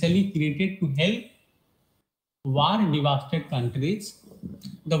was initially created to help war-devastated countries.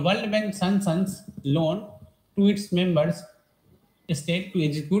 The World Bank sanctions loan to its members state to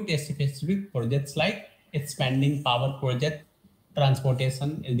execute specific projects like expanding power project,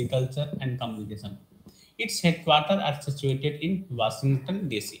 transportation, agriculture, and communication. Its headquarters are situated in Washington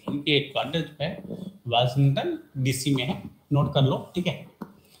DC. इनके headquarters जो है Washington DC में है, note कर लो, ठीक है.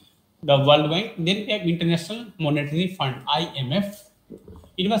 The World Bank, then we have International Monetary Fund (IMF).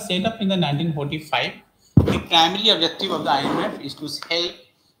 It was set up in the 1945. The primary objective of the IMF is to help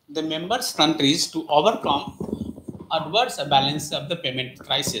the members countries to overcome adverse balance of the payment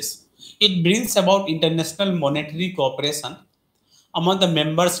crisis. It brings about international monetary cooperation among the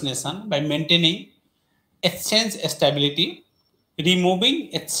members nation by maintaining exchange stability, removing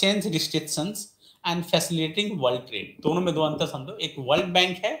exchange restrictions and facilitating world trade. दोनों में दो अंतर समझो, एक world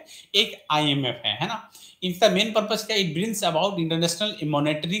bank है, एक IMF है ना. इनका मेन पर्पस क्या, it brings about international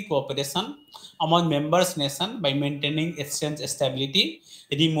monetary cooperation among members nation by maintaining exchange stability,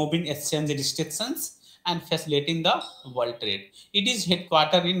 removing exchange restrictions and facilitating the world trade. It is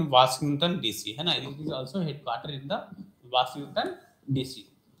headquarter in Washington DC, है ना. It is also headquarter in the Washington DC.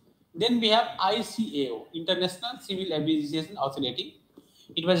 Then we have ICAO, International Civil Aviation Authority.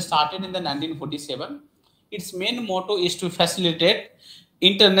 It was started in the 1947. Its main motto is to facilitate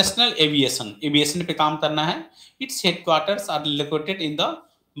international aviation. Aviation पे काम करना है. Its headquarters are located in the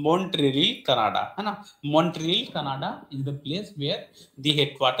Montreal, Canada, है ना. Montreal, Canada is the place where the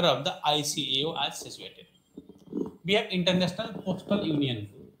headquarters of the ICAO are situated. We have International Postal Union.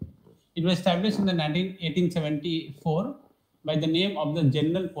 It was established in the 1874 by the name of the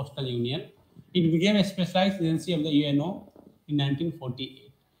General Postal Union. It became a specialized agency of the UNO in 1948.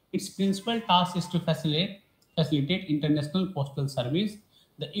 Its principal task is to facilitate international postal service.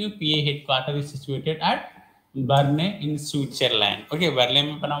 The UPA headquarters is situated at Bern in Switzerland. Okay, Bern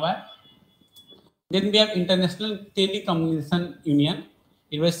में बना हुआ है. Then we have International Telecommunication Union.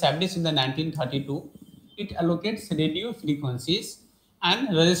 It was established in the 1932. It allocates radio frequencies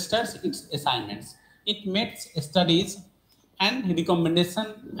and registers its assignments. It makes studies and recommendation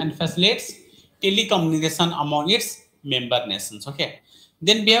and facilitates telecommunication among its member nations. Okay,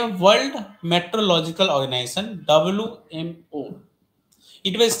 then we have World Meteorological Organization WMO.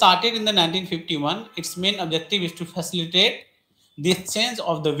 It was started in the 1951. Its main objective is to facilitate the exchange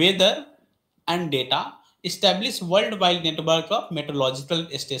of the weather and data, establish worldwide network of meteorological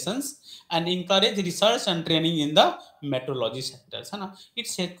stations, and encourage research and training in the meteorology sectors, है ना.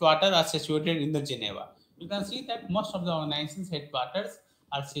 Its headquarters are situated in the Geneva. You can see that most of the organizations headquarters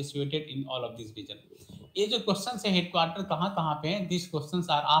are situated in all of these regions. ये जो question है headquarter कहाँ पे हैं, these questions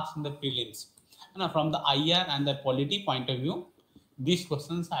are asked in the prelims, है ना. From the IR and the polity point of view, these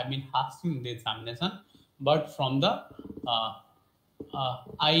questions have been asked in the examination, but from the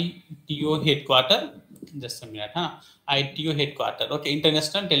ITO headquarter, just a minute, हाँ, ITO headquarter, okay,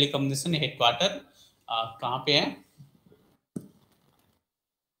 International Telecommunication headquarter कहाँ पे है.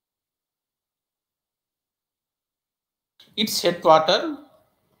 Its headquarter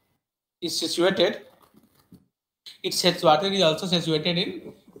is situated. Its headquarters is also situated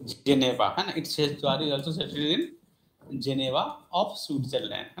in Geneva, है ना. Its headquarters is also situated in Geneva of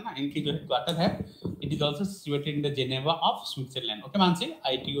Switzerland, है ना. इनकी जो headquarter है, it is also situated in the Geneva of Switzerland. Okay, मान से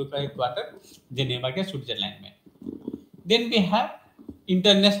ITO का headquarter Geneva के Switzerland में. Then we have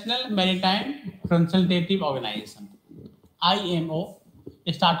International Maritime Consultative Organization (IMO).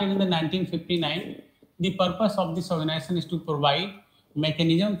 Started in the 1959. The purpose of this organization is to provide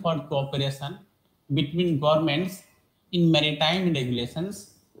mechanism for cooperation between governments in maritime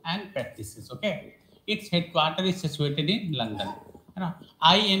regulations and practices. Okay, its headquarters is situated in London.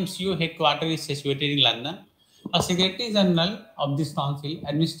 IMCO headquarters is situated in London. A Secretary General of this council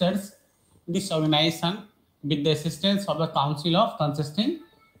administers this organization with the assistance of the Council of consisting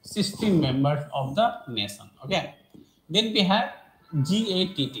 16 members of the nation. Okay. Then we have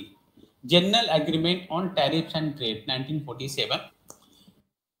GATT, General Agreement on Tariffs and Trade, 1947.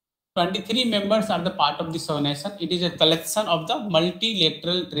 23 members are the part of this organization. It is a collection of the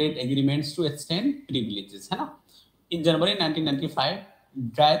multilateral trade agreements to extend privileges. है ना? In January 1995,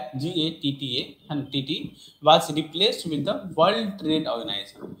 GATTA and TT was replaced with the World Trade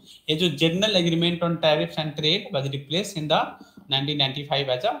Organization. ये जो General Agreement on Tariffs and Trade was replaced in the 1995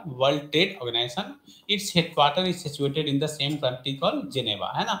 as a World Trade Organization. Its headquarters is situated in the same country called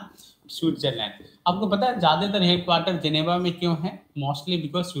Geneva, है ना? Switzerland. आपको पता है ज्यादातर headquarter Geneva में क्यों है? Mostly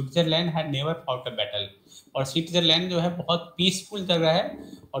because Switzerland had never fought a battle, और स्विट्जरलैंड जो है बहुत पीसफुल जगह है,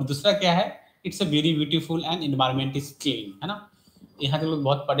 और दूसरा क्या है, it's a very beautiful and environment is clean, है ना. यहाँ के लोग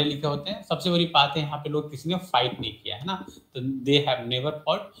बहुत पढ़े लिखे होते हैं. सबसे बड़ी बात है यहाँ पे लोग किसी ने फाइट नहीं किया है ना, तो they have never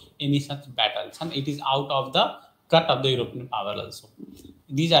fought any such battles and it is out of the cut off the European power also.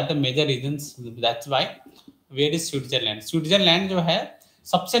 These are the major reasons. That's why where is Switzerland. Switzerland जो है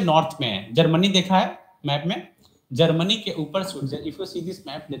सबसे north में है. Germany देखा है map में, Germany के ऊपर Switzerland. If you see this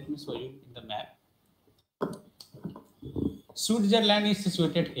map, let me show you in the map. Switzerland is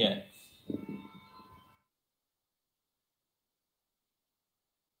situated here.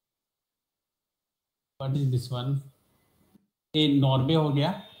 What is this one? ये नॉर्वे हो गया,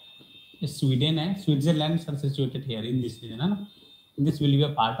 ये स्वीडन है. Switzerland sir situated here in this reason, है ना. This will be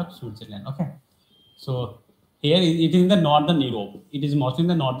a part of Switzerland. Okay, so here it is in the northern Europe. It is mostly in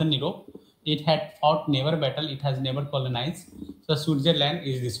the northern Europe. It had fought never battle. It has never colonized. So Switzerland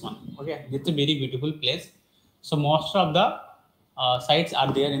is this one. Okay, it's a very beautiful place. So most of the sites are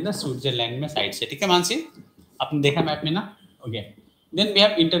there in the Switzerland में sites है. ठीक है मानसी, आपने देखा map में ना. Okay. Then we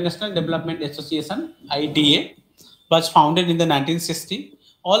have International Development Association (IDA) was founded in the 1960.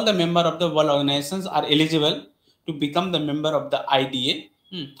 All the member of the world organizations are eligible to become the member of the IDA.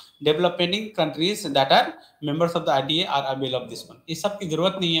 Developing countries that are members of the IDA are available of this one. इस सब की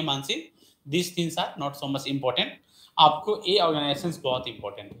जरूरत नहीं है Mansi. These things are not so much important. आपको ये organizations बहुत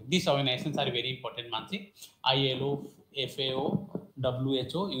important है. These organizations are very important Mansi. ILO, FAO,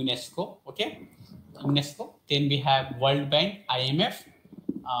 WHO, UNESCO. Okay, UNESCO. Then we have World Bank, IMF,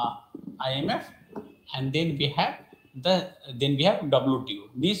 and then we have WTO.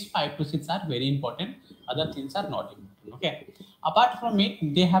 These 5 to 6 are very important. Other things are not important. Okay. Apart from it,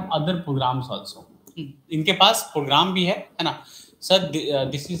 they have other programs also. इनके पास programme भी है ना sir.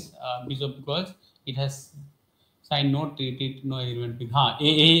 This is because it has signed no treaty, no agreement. हाँ,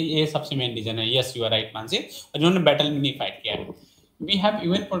 ये सबसे main reason है. Yes, you are right Mansi. और जिन्होंने बैटल में नहीं फाइट किया है. We have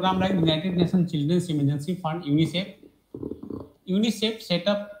UN programme like United nation children's emergency fund, UNICEF set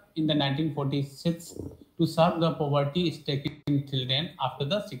up in the 1946 to serve the poverty-stricken children after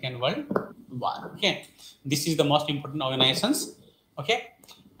the Second World War. Okay, this is the most important organizations. Okay,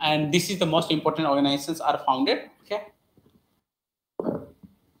 and this is the most important organizations are founded. Okay,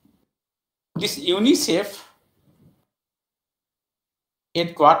 this UNICEF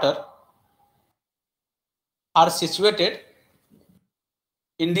headquarters are situated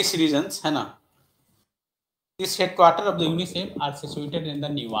in these regions, है ना. This headquarters of the UNICEF are situated in the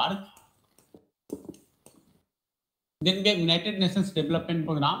New York. Then we have United Nations Development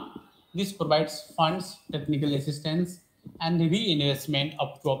Program. This provides funds, technical assistance, and reinvestment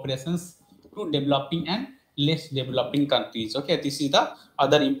of cooperations to developing and less developing countries. Okay, this is the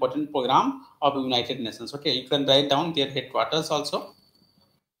other important program of United Nations. Okay, you can write down their headquarters also.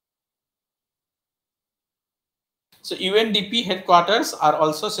 So UNDP headquarters are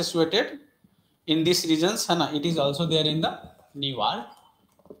also situated in these regions, है ना. It is also there in the New York.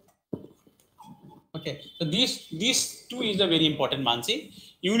 Okay, so these two is a very important Mansi.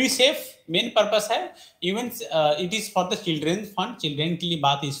 UNICEF main purpose है, even it is for the children fund, children के लिए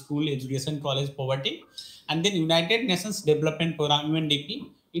बात है, school education, college poverty. And then United Nations Development Program UNDP,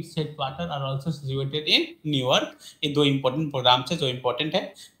 its headquarters are also situated in New York. ये दो important programs है जो important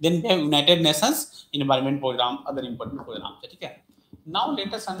है. Then we have United Nations Environment Program, other important programs है. ठीक है. Now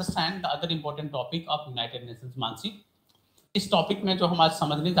let us understand the other important topic of United Nations Mansi. इस topic में जो हम आज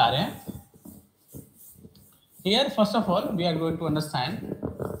समझने जा रहे हैं, here first of all we are going to understand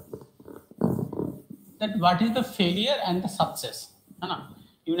that what is the failure and the success, है ना.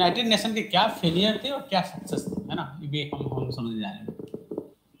 यूनाइटेड नेशन के क्या फेलियर थे और क्या सक्सेस थे, है ना. ये हम समझने जा रहे हैं.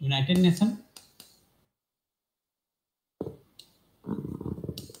 United nation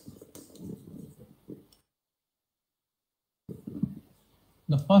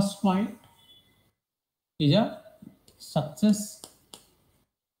the first point is a success.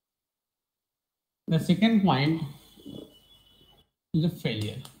 The second point is a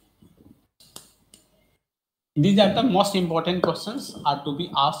failure. These are the most important questions are to be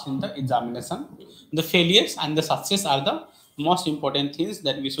asked in the examination. The failures and the success are the most important things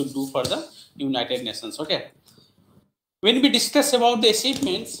that we should do for the United Nations. Okay, when we discuss about the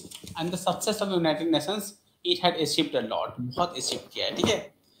achievements and the success of the United Nations, it had achieved a lot. बहुत achieve किया है, ठीक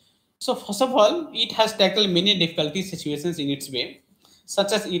है? So first of all, it has tackled many difficult situations in its way,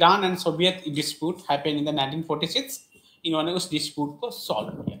 such as Iran and Soviet dispute happened in the 1946. इन्होंने उस dispute को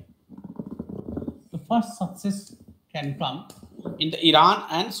solve किया. The first success can come in the Iran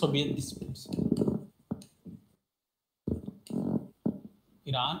and Soviet disputes.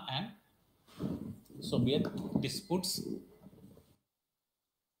 Iran and Soviet disputes.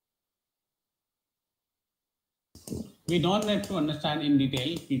 We don't need to understand in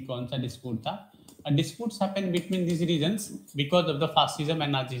detail कि कौन सा dispute था. Disputes happen between these regions because of the fascism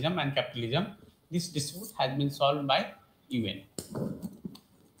and Nazism and capitalism. This dispute has been solved by UN.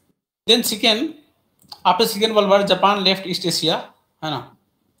 Then second, after Second World War, Japan left East Asia, है ना?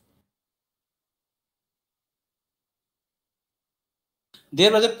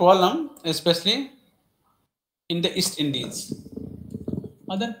 There was a problem, especially in the East Indies.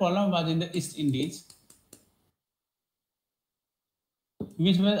 Other problem was in the East Indies,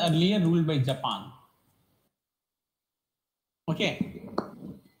 which was earlier ruled by Japan. Okay,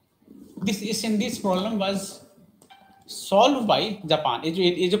 this East Indies problem was solved by Japan.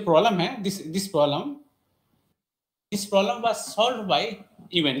 ये जो problem है, this problem was solved by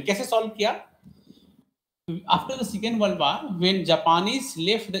UN. कैसे solve किया? After the Second World War, when Japanese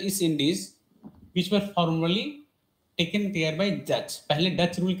left the East Indies, which were formerly taken care by Dutch. पहले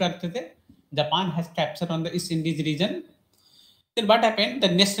Dutch rule करते थे. Japan has captured on the East Indies region. Then what happened? The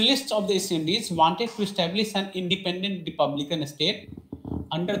nationalists of the East Indies wanted to establish an independent republican state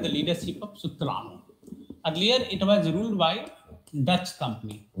under the leadership of Sukarno. Earlier it was ruled by Dutch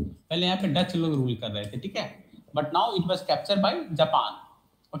company. पहले यहाँ पे Dutch लोग rule कर रहे थे, ठीक है? But now it was captured by Japan.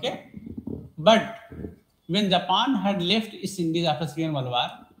 Okay? But when Japan had left East Indies after Second World War,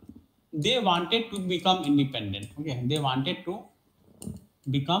 they wanted to become independent. Okay, they wanted to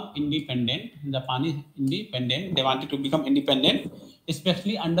become independent. Japanese independent. They wanted to become independent,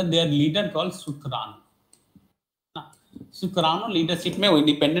 especially under their leader called Sukarno. Sukarno leadership में वो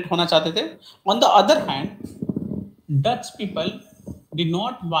independent होना चाहते थे. On the other hand, Dutch people did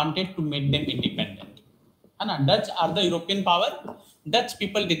not wanted to make them independent. है ना? Dutch are the European power. Dutch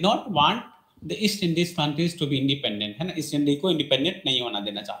people did not want the East Indies countries to be independent. है ना? East India को independent नहीं होना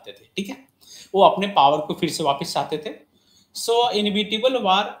देना चाहते थे, ठीक है? वो अपने पावर को फिर से वापस चाहते थे. So inevitable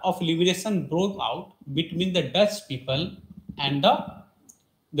war of liberation broke out between the Dutch people and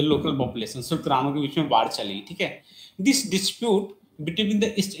the local population. सुल्तानों के बीच में वार चली, ठीक है? This dispute between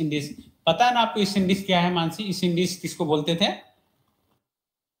the East Indies. पता है ना आपको East Indies क्या है, मानसी? East Indies किसको बोलते थे?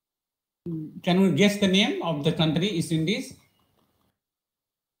 Can you guess the name of the country East Indies?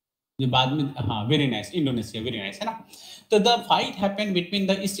 जो बाद में, हाँ, very nice, Indonesia, very nice, है ना? So the fight happened between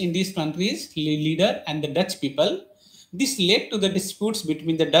the East Indies countries leader and the Dutch people. This led to the disputes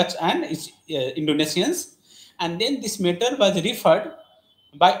between the Dutch and Indonesians, and then this matter was referred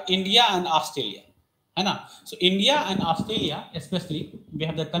by India and Australia, है ना? So India and Australia, especially, we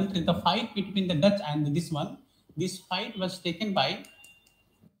have the country, the fight between the Dutch and this one. This fight was taken by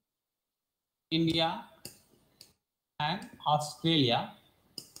India and Australia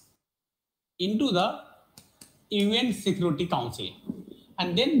into the UN Security Council,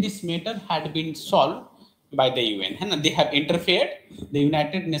 and then this matter had been solved by the UN. They have interfered. The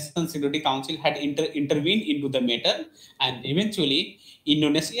United Nations Security Council had intervened into the matter, and eventually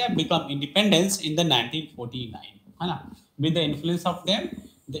Indonesia became independence in the 1949. With the influence of them,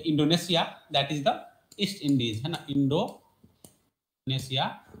 the Indonesia, that is the East Indies,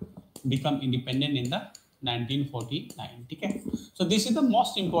 Indonesia become independent in the 1949. Okay? So this is the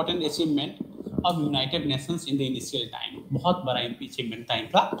most important achievement of United Nations in the initial time. बहुत बड़ा achievement था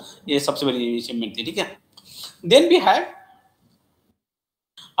इनका, ये सबसे बड़ी achievement थी, ठीक है? Then we have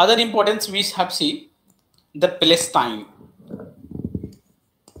other importance we have seen the Palestine.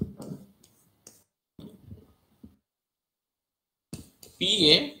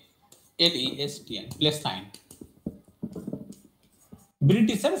 Palestine. Palestine.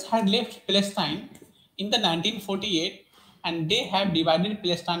 Britishers had left Palestine in the 1948, and they have divided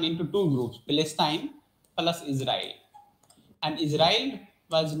Palestine into two groups, Palestine plus Israel. And Israel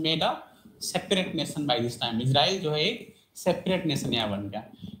was made a separate nation by this time. Israel जो है एक separate nation यहाँ बन गया.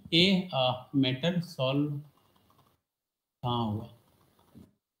 ये matter solve कहाँ हुआ?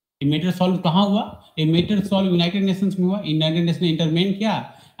 ये matter solve कहाँ हुआ? ये matter solve United Nations में हुआ. United Nations ने intervene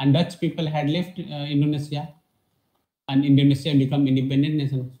किया, and Dutch people had left Indonesia, and Indonesia become independent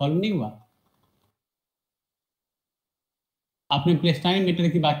nation. Solve नहीं हुआ. आपने पैलेस्टाइन मैटर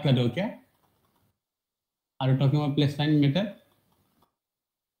की बात कर रहे हो क्या? Are you talking about Palestine matter?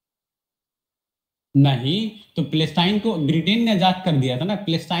 नहीं, तो पैलेस्टाइन को ब्रिटेन ने आजाद कर दिया था ना,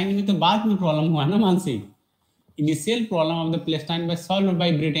 पैलेस्टाइन में तो बाद में प्रॉब्लम हुआ ना Mansi. Initial problem of the Palestine was solved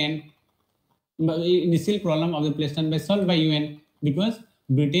bye Britain, initial problem of the Palestine was solved by UN because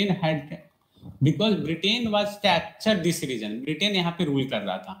Britain had, because Britain was captured this region, Britain यहाँ पे रूल कर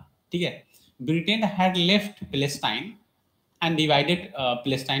रहा था, ठीक है। Britain had left Palestine and divided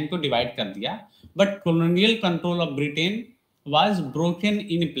Palestine को divide कर दिया, but colonial control of Britain was broken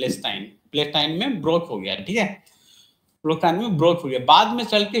in Palestine, Palestine में ब्रोक हो गया, ठीक है, प्लेस्टाइन में ब्रोक हो गया। बाद में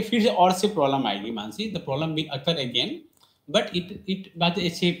चल के फिर से और से प्रॉब्लम आएगी Mansi, the problem will occur again, but it was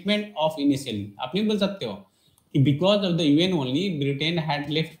achievement of initially. आप नहीं बोल सकते हो कि because of the UN only Britain had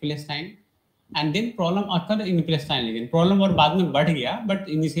left Palestine and then problem occur in Palestine again, problem और बाद में बढ़ गया, but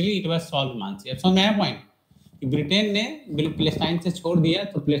initially it was solve Mansi. अब समझ में आया पॉइंट कि ब्रिटेन ने पैलेस्टाइन से छोड़ दिया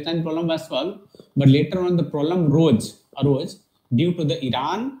तो Palestine problem was solve, but later on the problem arrows due to the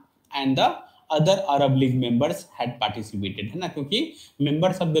Iran and the other Arab league members had participated, है ना, क्योंकि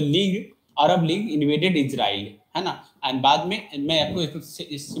members of the league, Arab league invaded Israel, है ना। And बाद में मैं आपको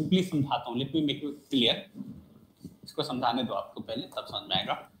simply समझाता हूँ, let me make it clear, इसको समझाने दो आपको पहले, तब समझ में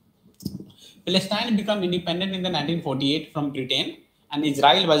आएगा। Palestine become independent in the 1948 from Britain and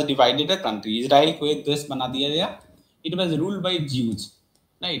Israel was divided a country, Israel को एक देश बना दिया गया। It was ruled by Jews,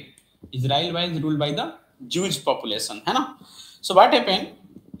 right, Israel was ruled by the Jews population, है ना। So what happened,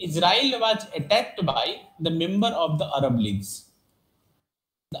 Israel was attacked by the member of the Arab Leagues.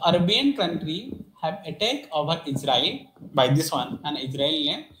 The Arabian country have attacked over Israel by this one, and Israel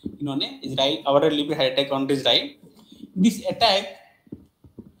ने इन्होंने Israel Arab League had attack on Israel. This attack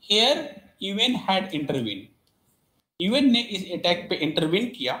here UN had intervened. UN ने इस attack पे intervene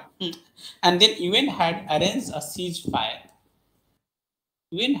किया, and then UN had arranged a ceasefire.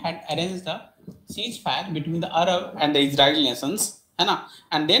 UN had arranged a ceasefire between the Arab and the Israeli nations, है ना,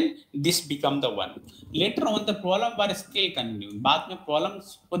 and then this become the one. Later on the problem were still continued, बाद में problems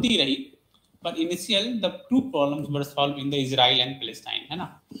होती रही, but initial the two problems were solved in the Israel and Palestine, है ना।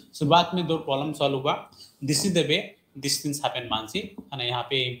 शुरुआत में दो problem solve हुआ, this is the way these things happen Mansi, है ना। यहाँ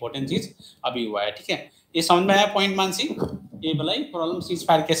पे important चीज अभी हुआ है, ठीक है, ये समझ में आया point मानसी, ये बोला problem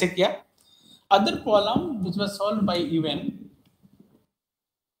ceasefire कैसे किया। Other problem which was solved by UN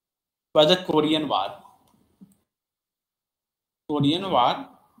was the Korean War. Korean War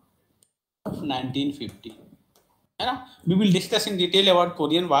of 1950, है ना। We will discuss in detail about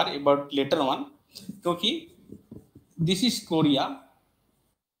Korean War about later on, क्योंकि this is Korea,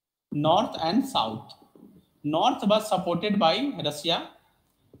 North and South. North was supported by Russia,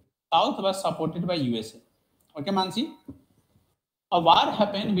 South was supported by USA. Okay Mansi, a war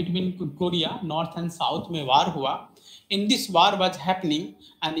happened between Korea, North and South में war हुआ. In this war was happening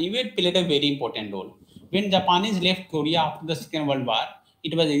and US played a very important role. When Japanese left Korea after the Second World War,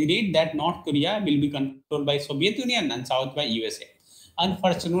 it was agreed that North Korea will be controlled by Soviet Union and South by USA.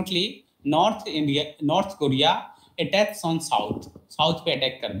 Unfortunately, North Korea attacks on South. South पे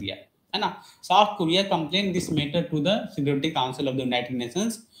attack कर दिया, है ना। South Korea complained this matter to the Security Council of the United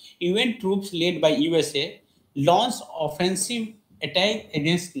Nations. UN troops led by USA launched offensive attack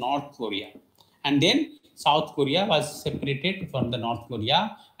against North Korea, and then South Korea was separated from the North Korea,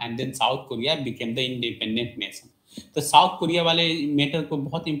 and then South Korea became the independent nation. तो south Korea वाले matter को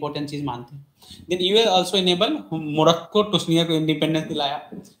बहुत important चीज मानते हैं। Then US also enable Morocco टुस्निया को independence दिलाया,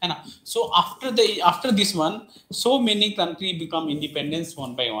 है ना। So after this one so many country become independence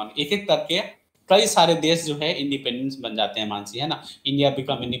one by one, एक एक करके कई सारे देश जो है इंडिपेंडेंस बन जाते हैं मानसी, है ना। India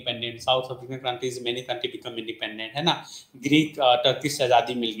become independent, south African countries many country become independent, है ना। ग्रीक टर्की से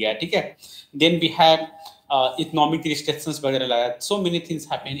आजादी मिल गया, ठीक है। Then we have economic restrictions वगैरह लगा, so many things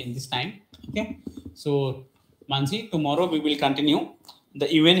happen in this time, okay. So Mansi, tomorrow we will continue the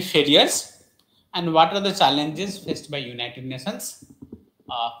UN failures and what are the challenges faced by United Nations.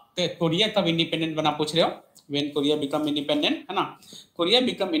 Korea कब independent बना पूछ रहे हो, when Korea become independent, है ना। Korea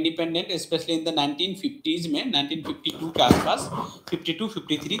become independent especially in the 1950s में, 1952 के आसपास,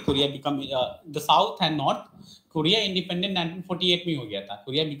 52-53 Korea become the South and North Korea independent 1948 में हो गया था।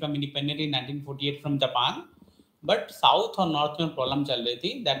 Korea become independent in 1948 from Japan, but south और नॉर्थ में प्रॉब्लम चल रही थी,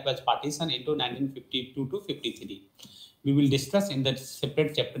 that was partition into 1952 to 53. We will discuss in the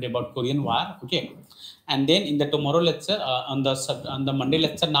separate chapter about Korean War, okay. And then in the tomorrow lecture, on the Monday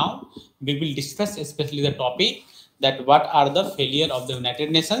lecture now, we will discuss especially the topic that what are the failure of the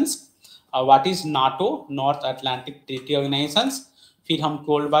United Nations, what is NATO, North Atlantic Treaty Organizations, फिर हम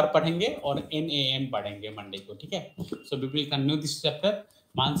cold war पढ़ेंगे और NAM पढ़ेंगे Monday को, ठीक है। So we will continue this chapter.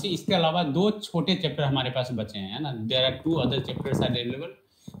 Mansi, इसके अलावा 2 छोटे चैप्टर हमारे पास बचे हैं, है ना. There are 2 other chapters are available.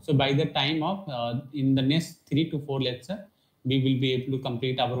 So by the time of in the next 3 to 4 lecture, we will be able to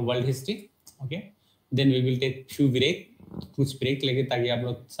complete our world history. Okay, then we will take few break, कुछ break लेके, ताकि आप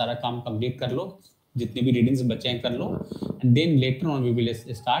लोग सारा काम complete कर लो, जितने भी रीडिंग्स बचे हैं कर लो, and then later on we will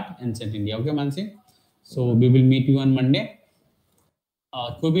start ancient India. Okay Mansi, so we will meet you on Monday.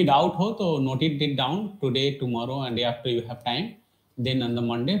 कोई भी डाउट हो तो note it down today, tomorrow and day after you have time. Then on the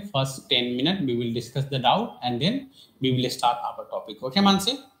Monday, first 10 minutes we will discuss the doubt and then we will start our topic. Okay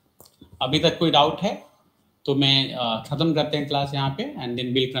Mansi, अभी तक कोई doubt है तो मैं खत्म करते हैं class यहाँ पे, and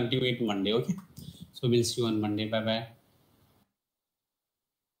then we'll continue it Monday. Okay, so we'll see you on Monday. Bye bye.